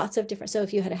for lots of different. So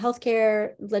if you had a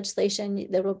healthcare legislation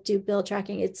that will do bill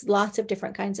tracking, it's lots of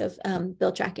different kinds of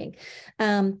bill tracking.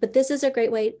 But this is a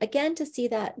great way, again, to see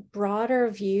that broader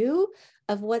view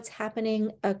of what's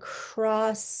happening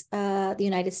across the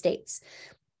United States,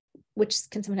 which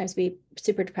can sometimes be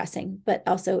super depressing, but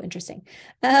also interesting.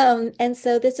 And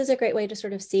so this is a great way to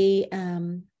sort of see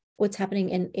what's happening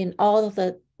in all of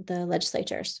the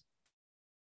legislatures.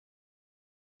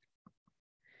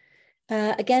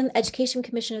 Again, Education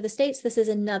Commission of the States, this is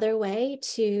another way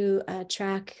to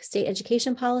track state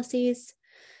education policies.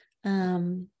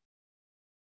 And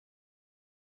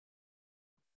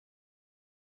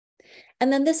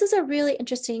then this is a really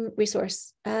interesting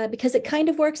resource because it kind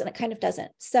of works and it kind of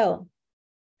doesn't. So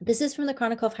this is from the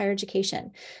Chronicle of Higher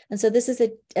Education. And so this is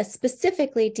a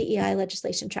specifically DEI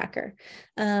legislation tracker,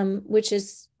 which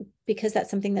is because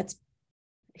that's something that's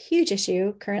a huge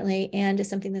issue currently and is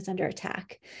something that's under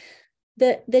attack.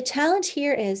 The challenge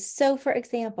here is, so for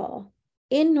example,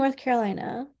 in North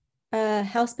Carolina,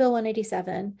 House Bill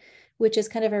 187, which is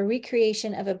kind of a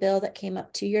recreation of a bill that came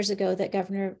up 2 years ago that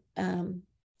Governor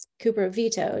Cooper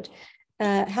vetoed.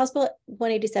 House Bill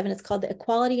 187, it's called the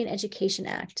Equality in Education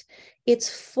Act. It's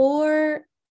for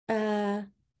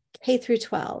K through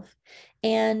 12,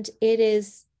 and it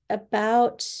is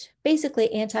about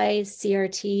basically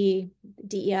anti-CRT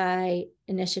DEI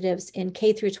initiatives in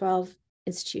K through 12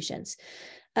 institutions.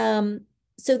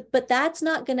 But that's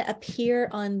not going to appear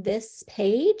on this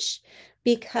page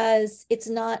because it's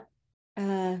not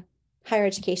higher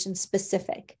education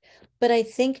specific. But I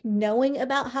think knowing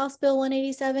about House Bill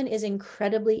 187 is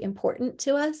incredibly important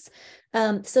to us.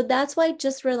 So that's why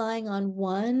just relying on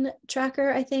one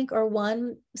tracker, I think, or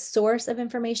one source of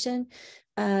information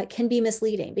can be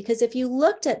misleading. Because if you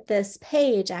looked at this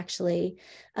page, actually,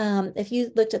 if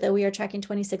you looked at that, we are tracking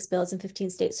 26 bills in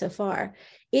 15 states so far.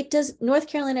 North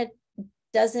Carolina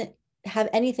doesn't have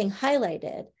anything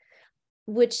highlighted,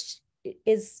 which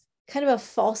is kind of a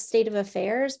false state of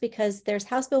affairs because there's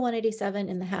House Bill 187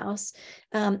 in the House.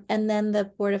 And then the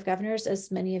Board of Governors,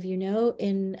 as many of you know,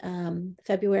 in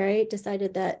February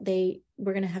decided that they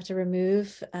were going to have to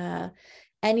remove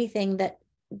anything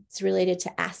that's related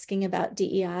to asking about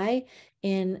DEI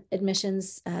in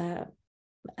admissions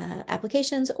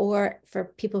applications or for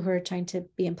people who are trying to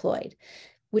be employed,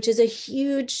 which is a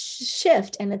huge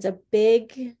shift. And it's a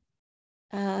big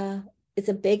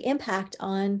impact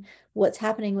on what's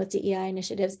happening with DEI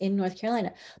initiatives in North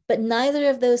Carolina. But neither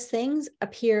of those things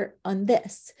appear on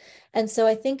this. And so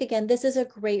I think, again, this is a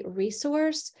great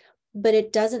resource, but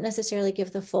it doesn't necessarily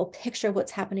give the full picture of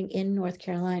what's happening in North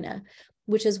Carolina,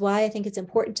 which is why I think it's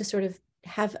important to sort of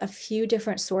have a few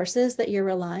different sources that you're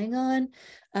relying on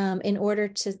in order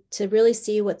to really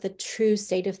see what the true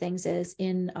state of things is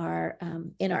in our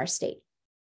state.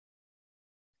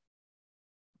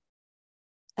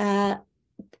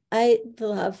 I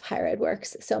love Higher Ed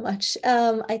Works so much.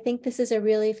 I think this is a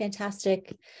really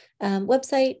fantastic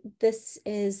website. This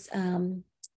is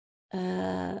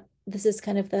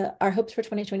kind of our hopes for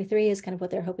 2023 is kind of what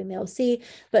they're hoping they'll see,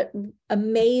 but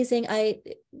amazing.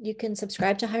 You can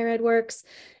subscribe to Higher Ed Works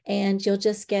and you'll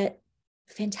just get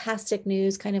fantastic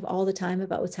news kind of all the time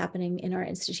about what's happening in our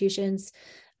institutions.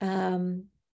 I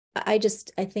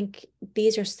think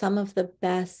these are some of the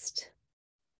best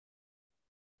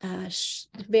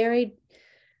very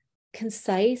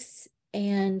concise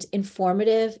and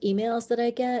informative emails that I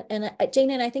get. And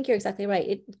JaneAnne, I think you're exactly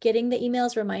right. Getting the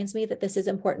emails reminds me that this is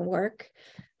important work,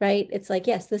 right? It's like,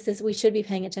 yes, we should be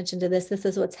paying attention to this. This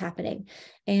is what's happening.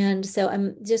 And so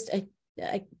I'm just a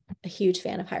huge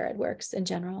fan of Higher Ed Works in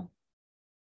general.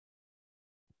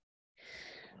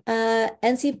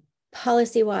 NC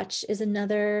Policy Watch is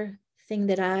another thing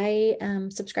that I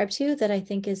subscribe to that I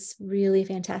think is really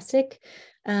fantastic.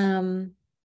 And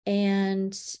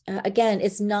again,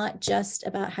 it's not just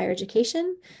about higher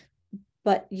education,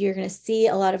 but you're going to see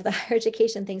a lot of the higher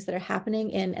education things that are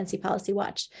happening in NC Policy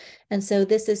Watch. And so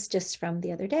this is just from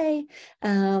the other day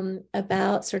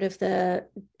about sort of the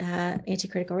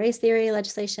anti-critical race theory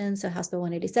legislation. So House Bill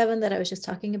 187 that I was just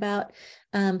talking about.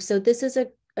 So this is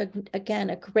again,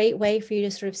 a great way for you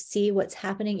to sort of see what's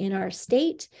happening in our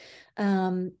state.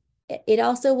 It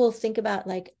also will think about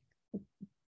like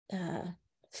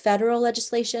federal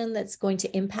legislation that's going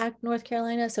to impact North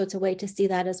Carolina. So it's a way to see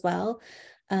that as well.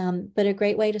 But a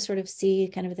great way to sort of see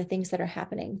kind of the things that are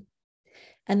happening.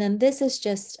 And then this is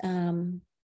just,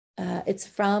 it's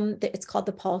called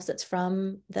The Pulse. It's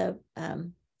from the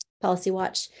Policy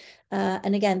Watch.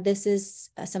 And again, this is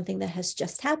something that has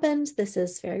just happened. This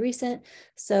is very recent.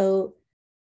 So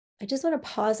I just want to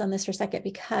pause on this for a second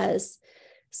because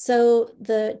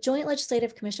the Joint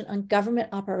Legislative Commission on Government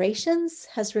Operations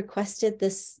has requested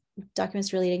this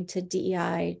documents relating to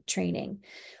DEI training.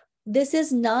 This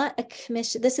is not a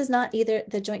commission. This is not either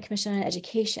the Joint Commission on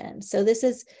Education. So this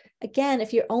is, again,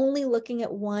 if you're only looking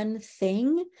at one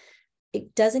thing,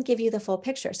 it doesn't give you the full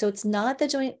picture. So it's not the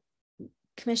Joint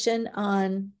Commission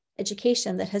on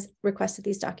Education that has requested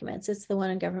these documents. It's the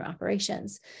one on government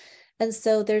operations. And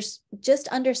so there's just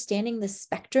understanding the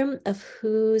spectrum of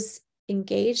who's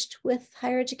engaged with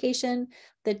higher education,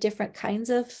 the different kinds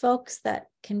of folks that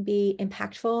can be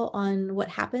impactful on what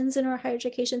happens in our higher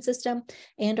education system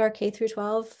and our K through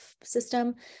 12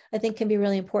 system, I think can be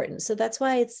really important. So that's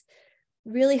why it's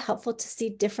really helpful to see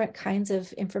different kinds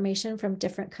of information from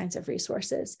different kinds of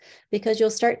resources, because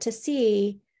you'll start to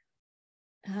see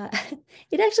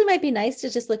it actually might be nice to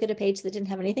just look at a page that didn't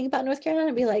have anything about North Carolina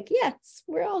and be like, yes,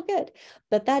 we're all good.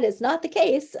 But that is not the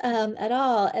case at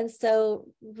all. And so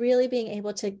really being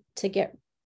able to get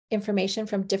information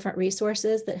from different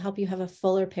resources that help you have a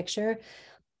fuller picture,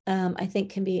 I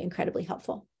think can be incredibly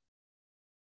helpful.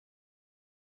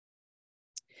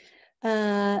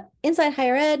 Inside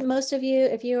Higher Ed, most of you,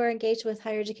 if you are engaged with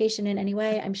higher education in any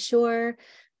way, I'm sure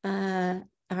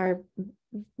are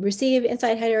receive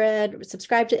Inside Higher Ed,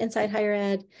 subscribe to Inside Higher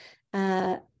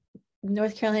Ed.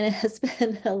 North Carolina has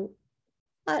been a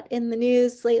lot in the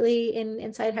news lately in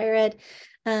Inside Higher Ed.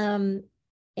 And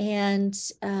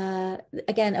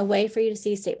again, a way for you to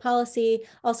see state policy,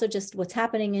 also just what's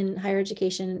happening in higher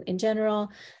education in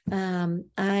general.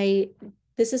 This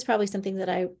is probably something that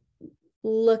I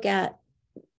look at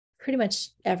pretty much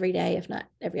every day, if not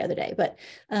every other day, but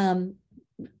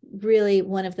really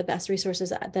one of the best resources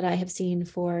that I have seen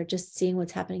for just seeing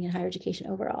what's happening in higher education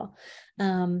overall.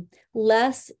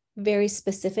 Less very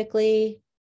specifically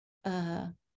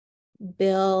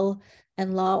bill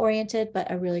and law oriented, but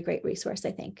a really great resource,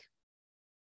 I think.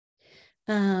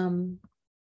 And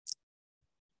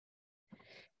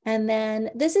then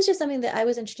this is just something that I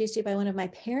was introduced to by one of my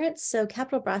parents. So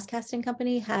Capital Broadcasting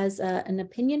Company has an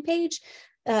opinion page.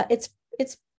 It's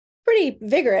pretty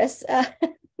vigorous.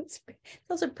 It's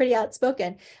also pretty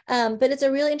outspoken, but it's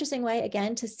a really interesting way,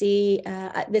 again, to see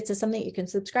this is something you can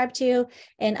subscribe to.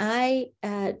 And I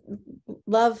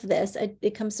love this.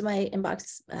 It comes to my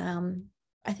inbox,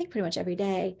 I think pretty much every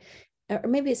day, or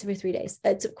maybe it's every 3 days.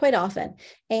 It's quite often.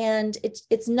 And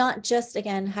it's not just,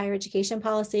 again, higher education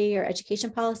policy or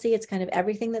education policy. It's kind of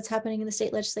everything that's happening in the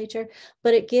state legislature,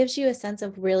 but it gives you a sense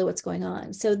of really what's going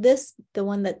on. So the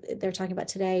one that they're talking about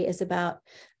today is about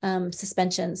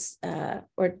suspensions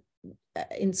or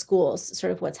in schools,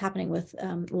 sort of what's happening with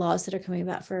laws that are coming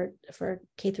about for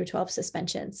K through 12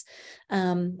 suspensions.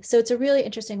 So it's a really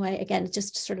interesting way, again,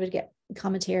 just sort of to get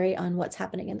commentary on what's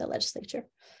happening in the legislature.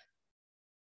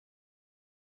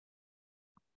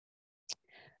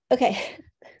 Okay,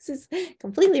 this is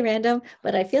completely random,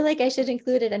 but I feel like I should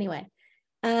include it anyway.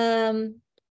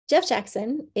 Jeff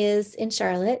Jackson is in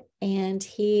Charlotte, and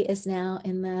he is now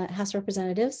in the House of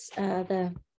Representatives,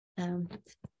 the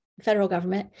federal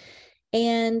government.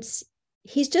 And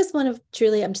he's just one of,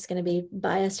 truly, I'm just going to be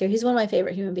biased here, he's one of my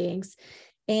favorite human beings.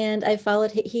 And I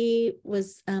followed, he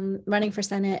was running for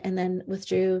Senate and then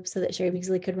withdrew so that Sherry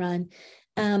Beasley could run.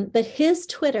 But his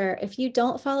Twitter, if you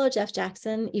don't follow Jeff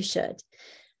Jackson, you should.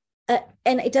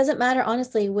 And it doesn't matter,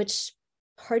 honestly, which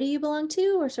party you belong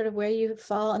to or sort of where you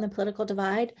fall on the political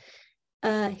divide.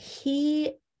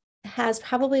 He has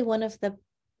probably one of the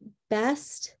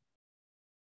best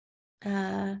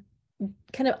kind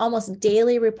of almost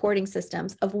daily reporting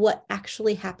systems of what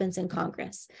actually happens in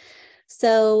Congress.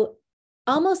 So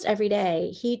almost every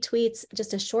day he tweets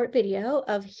just a short video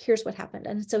of here's what happened.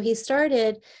 And so he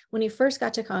started when he first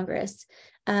got to Congress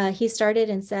He started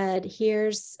and said,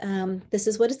 here's, this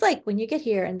is what it's like when you get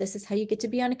here, and this is how you get to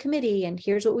be on a committee, and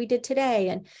here's what we did today.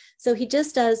 And so he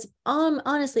just does,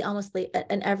 honestly, almost like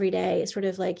an everyday sort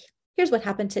of like, here's what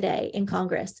happened today in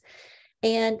Congress.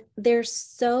 And they're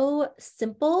so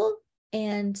simple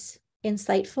and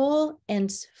insightful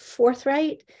and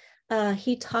forthright.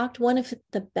 He talked, one of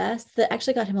the best that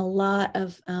actually got him a lot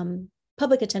of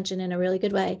public attention in a really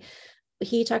good way.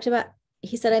 He talked about,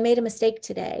 he said, I made a mistake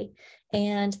today.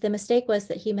 And the mistake was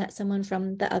that he met someone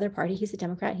from the other party. He's a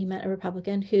Democrat. He met a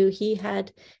Republican who he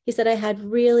said, I had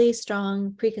really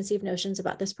strong preconceived notions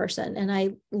about this person. And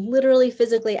I literally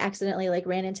physically accidentally like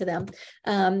ran into them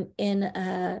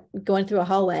in going through a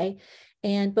hallway.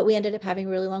 But we ended up having a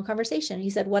really long conversation. He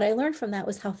said, what I learned from that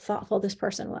was how thoughtful this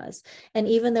person was. And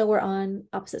even though we're on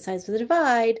opposite sides of the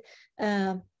divide,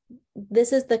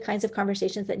 this is the kinds of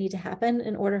conversations that need to happen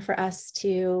in order for us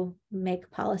to make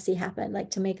policy happen, like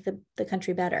to make the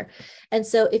country better. And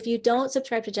so if you don't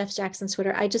subscribe to Jeff Jackson's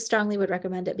Twitter, I just strongly would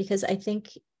recommend it, because I think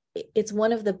it's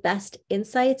one of the best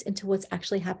insights into what's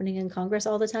actually happening in Congress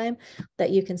all the time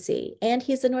that you can see. And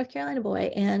he's a North Carolina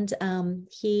boy, and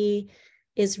he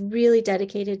is really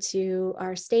dedicated to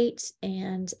our state,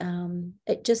 and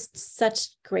it just such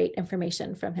great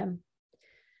information from him.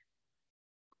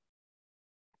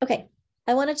 Okay,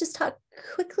 I want to just talk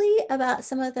quickly about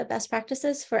some of the best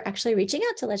practices for actually reaching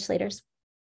out to legislators.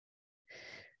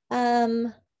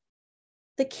 The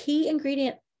key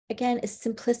ingredient, again, is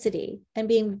simplicity and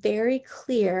being very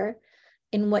clear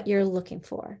in what you're looking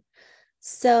for.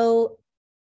 So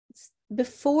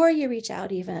before you reach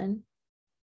out even,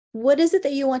 what is it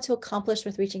that you want to accomplish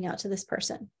with reaching out to this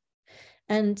person?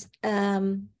 And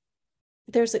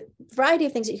there's a variety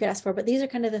of things that you could ask for, but these are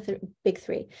kind of the big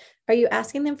three. Are you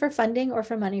asking them for funding or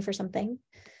for money for something?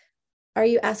 Are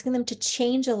you asking them to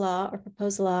change a law or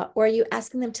propose a law? Or are you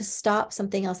asking them to stop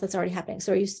something else that's already happening?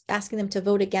 So are you asking them to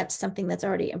vote against something that's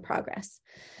already in progress?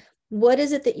 What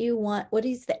is it that you want? What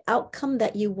is the outcome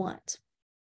that you want?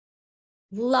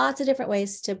 Lots of different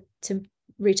ways to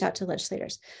reach out to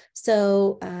legislators.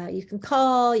 So you can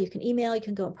call, you can email, you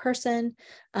can go in person.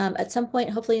 At some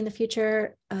point, hopefully in the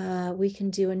future, we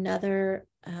can do another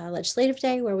legislative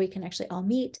day where we can actually all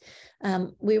meet.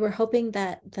 We were hoping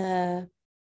that the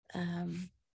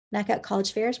NACAC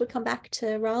college fairs would come back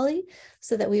to Raleigh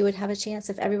so that we would have a chance,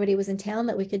 if everybody was in town,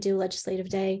 that we could do a legislative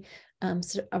day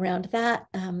around that.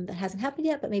 That hasn't happened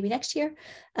yet, but maybe next year.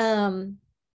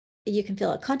 You can fill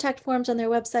out contact forms on their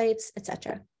websites,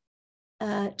 etc.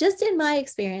 Just in my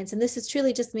experience, and this is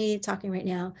truly just me talking right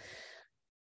now,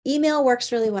 email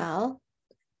works really well.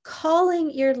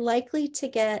 Calling, you're likely to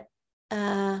get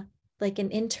like an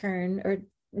intern or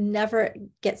never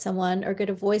get someone or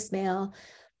get a voicemail.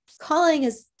 Calling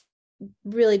is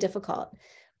really difficult.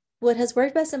 What has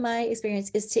worked best in my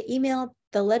experience is to email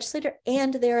the legislator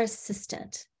and their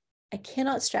assistant. I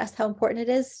cannot stress how important it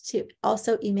is to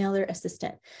also email their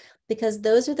assistant, because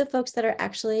those are the folks that are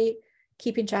actually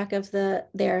keeping track of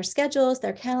their schedules,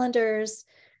 their calendars,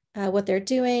 what they're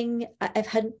doing. I've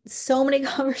had so many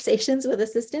conversations with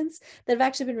assistants that have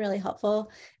actually been really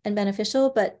helpful and beneficial,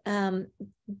 but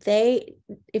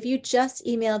if you just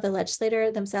email the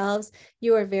legislator themselves,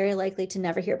 you are very likely to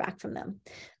never hear back from them.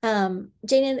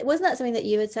 JaneAnne, wasn't that something that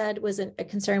you had said was a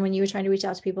concern when you were trying to reach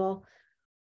out to people?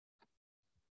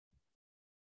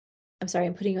 I'm sorry,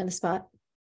 I'm putting you on the spot.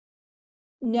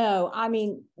 No, I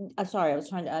mean, I'm sorry, I was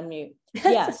trying to unmute.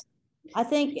 Yes, I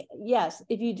think, yes,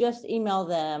 if you just email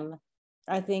them,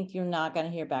 I think you're not going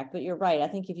to hear back, but you're right. I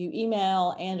think if you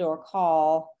email and or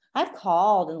call, I've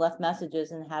called and left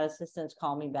messages and had assistants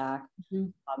call me back.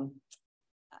 Mm-hmm.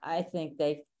 I think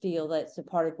they feel that's a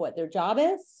part of what their job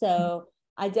is. So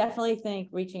I definitely think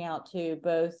reaching out to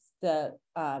both the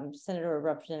senator or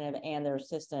representative and their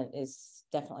assistant is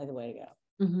definitely the way to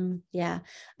go. Mm-hmm. Yeah,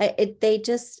 they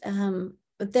just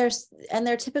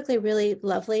they're typically really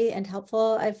lovely and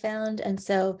helpful, I've found, and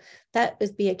so that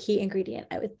would be a key ingredient,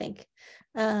 I would think.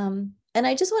 And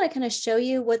I just want to kind of show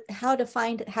you how do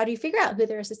you figure out who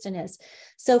their assistant is.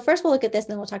 So first we'll look at this,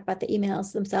 and then we'll talk about the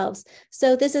emails themselves.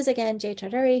 So this is, again, Jay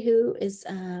Charteri, who is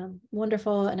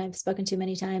wonderful, and I've spoken to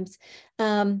many times.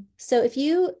 So if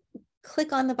you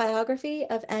click on the biography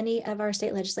of any of our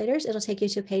state legislators, it'll take you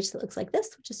to a page that looks like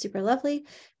this, which is super lovely.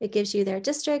 It gives you their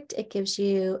district. It gives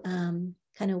you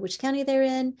kind of which county they're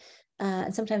in.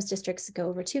 And sometimes districts go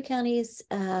over 2 counties.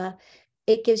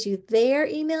 It gives you their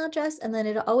email address, and then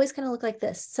it'll always kind of look like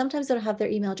this. Sometimes it'll have their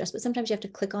email address, but sometimes you have to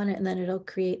click on it and then it'll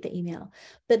create the email.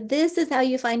 But this is how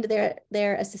you find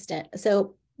their assistant.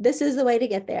 So this is the way to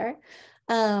get there.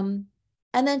 And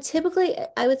then typically,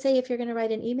 I would say if you're going to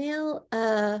write an email,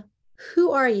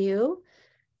 who are you?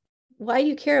 why do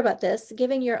you care about this?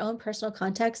 Giving your own personal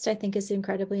context, I think, is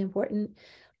incredibly important.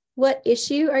 What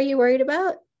issue are you worried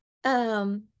about?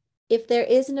 If there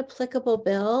is an applicable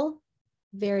bill,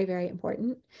 very, very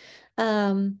important.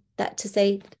 That to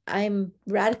say, I'm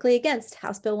radically against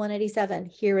House Bill 187.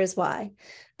 Here is why.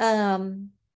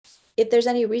 If there's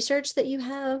any research that you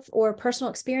have or personal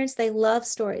experience, they love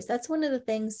stories. That's one of the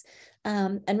things,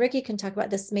 and Ricky can talk about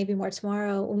this maybe more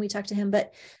tomorrow when we talk to him,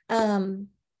 but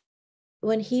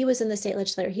when he was in the state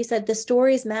legislature, he said the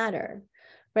stories matter,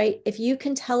 right? If you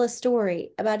can tell a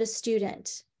story about a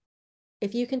student,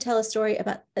 if you can tell a story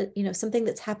about something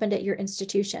that's happened at your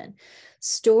institution,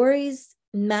 stories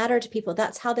matter to people.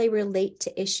 That's how they relate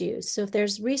to issues. So if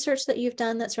there's research that you've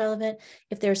done that's relevant,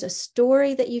 if there's a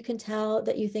story that you can tell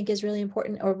that you think is really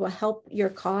important or will help your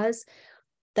cause,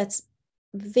 that's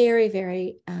very,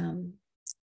 very,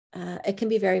 it can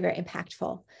be very, very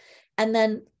impactful. And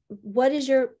then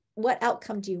what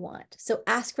outcome do you want? So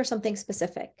ask for something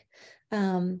specific.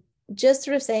 Just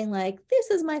sort of saying like,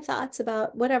 this is my thoughts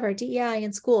about whatever, DEI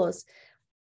in schools.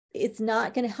 It's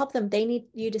not going to help them. They need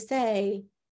you to say,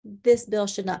 this bill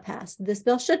should not pass. This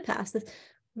bill should pass. This,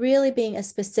 really being as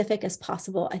specific as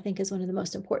possible, I think, is one of the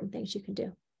most important things you can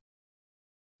do.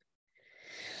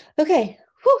 Okay.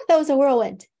 Whew, that was a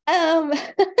whirlwind.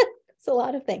 It's a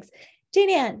lot of things.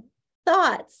 JaneAnne,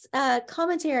 thoughts,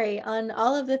 commentary on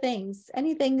all of the things,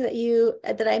 anything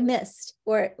that I missed,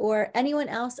 or anyone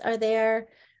else? Are there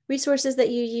resources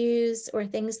that you use or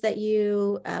things that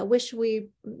you wish we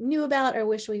knew about or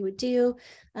wish we would do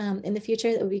in the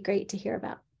future that would be great to hear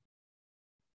about?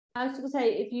 I was going to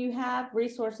say, if you have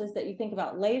resources that you think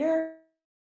about later,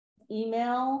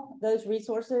 email those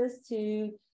resources to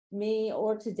me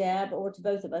or to Deb or to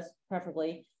both of us,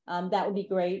 preferably. That would be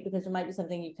great, because there might be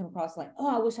something you come across like,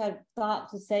 oh, I wish I'd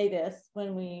thought to say this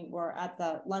when we were at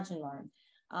the lunch and learn.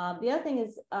 The other thing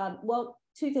is, well,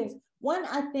 two things. One,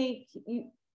 I think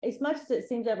as much as it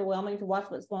seems overwhelming to watch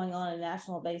what's going on a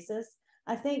national basis,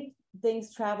 I think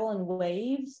things travel in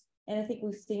waves. And I think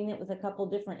we've seen it with a couple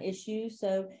different issues.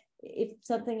 So if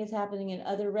something is happening in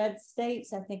other red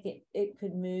states, I think it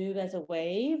could move as a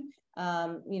wave.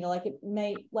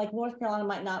 Like North Carolina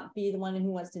might not be the one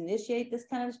who wants to initiate this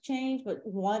kind of change, but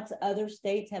once other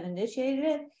states have initiated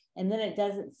it, and then it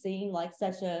doesn't seem like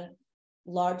such a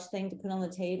large thing to put on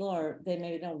the table, or they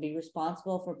maybe don't be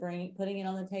responsible for putting it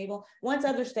on the table. Once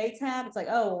other states have, it's like,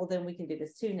 oh, well, then we can do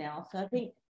this too now. So I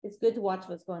think it's good to watch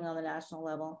what's going on the national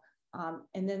level.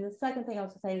 And then the second thing I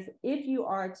was going to say is, if you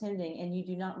are attending and you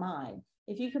do not mind,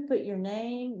 if you could put your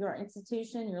name, your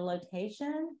institution, your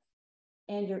location,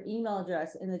 and your email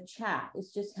address in the chat,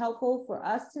 it's just helpful for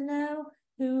us to know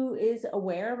who is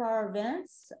aware of our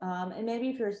events, and maybe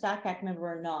if you're a SACAC member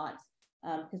or not,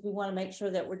 because we want to make sure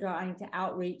that we're trying to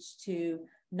outreach to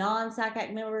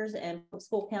non-SACAC members and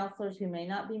school counselors who may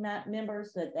not be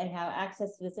members, so that they have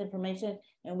access to this information,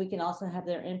 and we can also have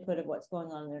their input of what's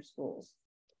going on in their schools.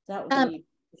 That would be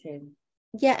appreciated.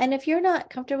 Yeah, and if you're not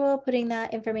comfortable putting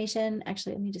that information,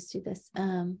 actually, let me just do this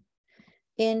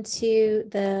into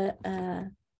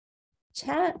the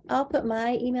chat. I'll put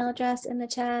my email address in the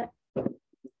chat.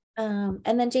 And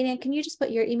then JaneAnne, can you just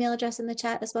put your email address in the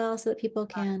chat as well, so that people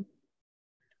can?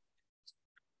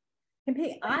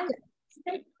 I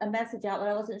sent a message out, but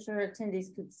I wasn't sure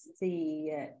attendees could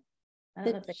see it.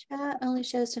 The chat only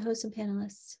shows to hosts and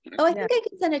panelists. Oh, I think I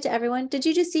can send it to everyone. Did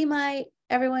you just see my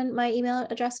email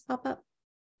address pop up?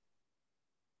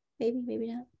 Maybe, maybe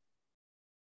not.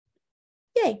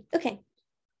 Yay. Okay.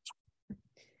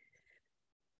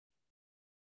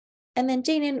 And then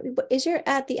JaneAnne, is your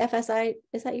at the FSI?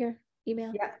 Is that your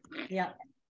email? Yeah. Yeah.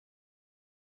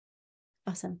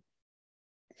 Awesome.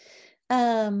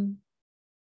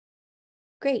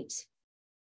 Great.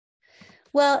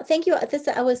 Well, thank you.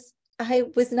 I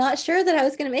was not sure that I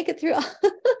was going to make it through all of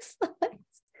those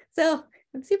slides. So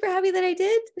I'm super happy that I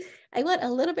did. I went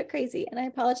a little bit crazy, and I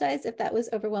apologize if that was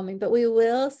overwhelming, but we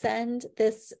will send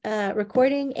this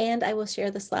recording, and I will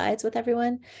share the slides with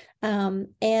everyone.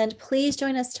 And please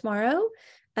join us tomorrow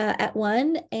at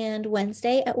 1 and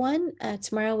Wednesday at 1.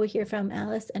 Tomorrow we'll hear from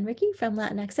Alice and Ricky from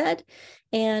Latinx Ed.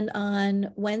 And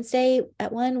on Wednesday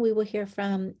at 1, we will hear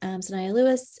from Sanaya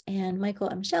Lewis and Michael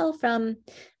and Michelle from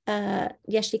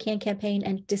Yes She Can campaign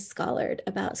and Disscholared,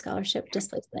 about scholarship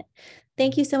displacement.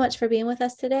 Thank you so much for being with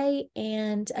us today.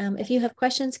 And if you have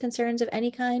questions, concerns of any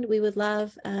kind, we would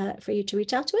love for you to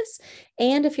reach out to us.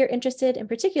 And if you're interested in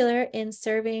particular in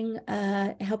serving,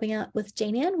 helping out with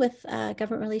JaneAnne with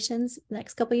government relations the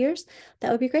next couple of years, that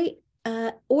would be great.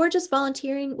 Or just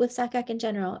volunteering with SACAC in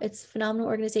general. It's a phenomenal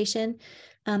organization.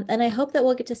 And I hope that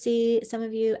we'll get to see some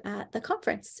of you at the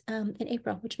conference in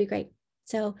April, which would be great.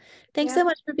 So thanks Yeah. so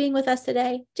much for being with us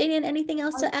today. JaneAnne, anything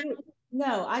else to add?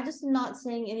 No, I just am not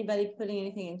seeing anybody putting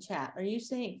anything in chat. Are you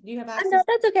seeing, do you have No, access?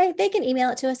 that's okay. They can email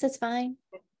it to us. It's fine.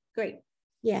 Great.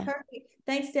 Yeah. Perfect.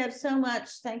 Thanks, Deb, so much.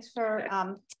 Thanks for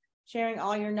sharing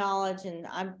all your knowledge, and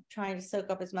I'm trying to soak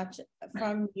up as much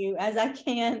from you as I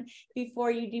can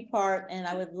before you depart. And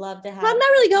I would love to have. Well, I'm not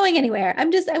really going anywhere. I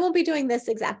won't be doing this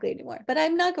exactly anymore, but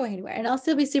I'm not going anywhere, and I'll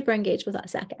still be super engaged with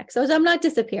SACAC. So I'm not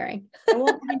disappearing. I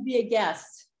want you to be a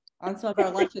guest on some of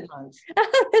our lunch and learns.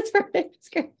 That's perfect. That's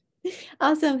great.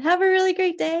 Awesome. Have a really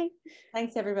great day.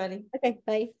 Thanks, everybody. Okay.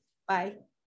 Bye. Bye.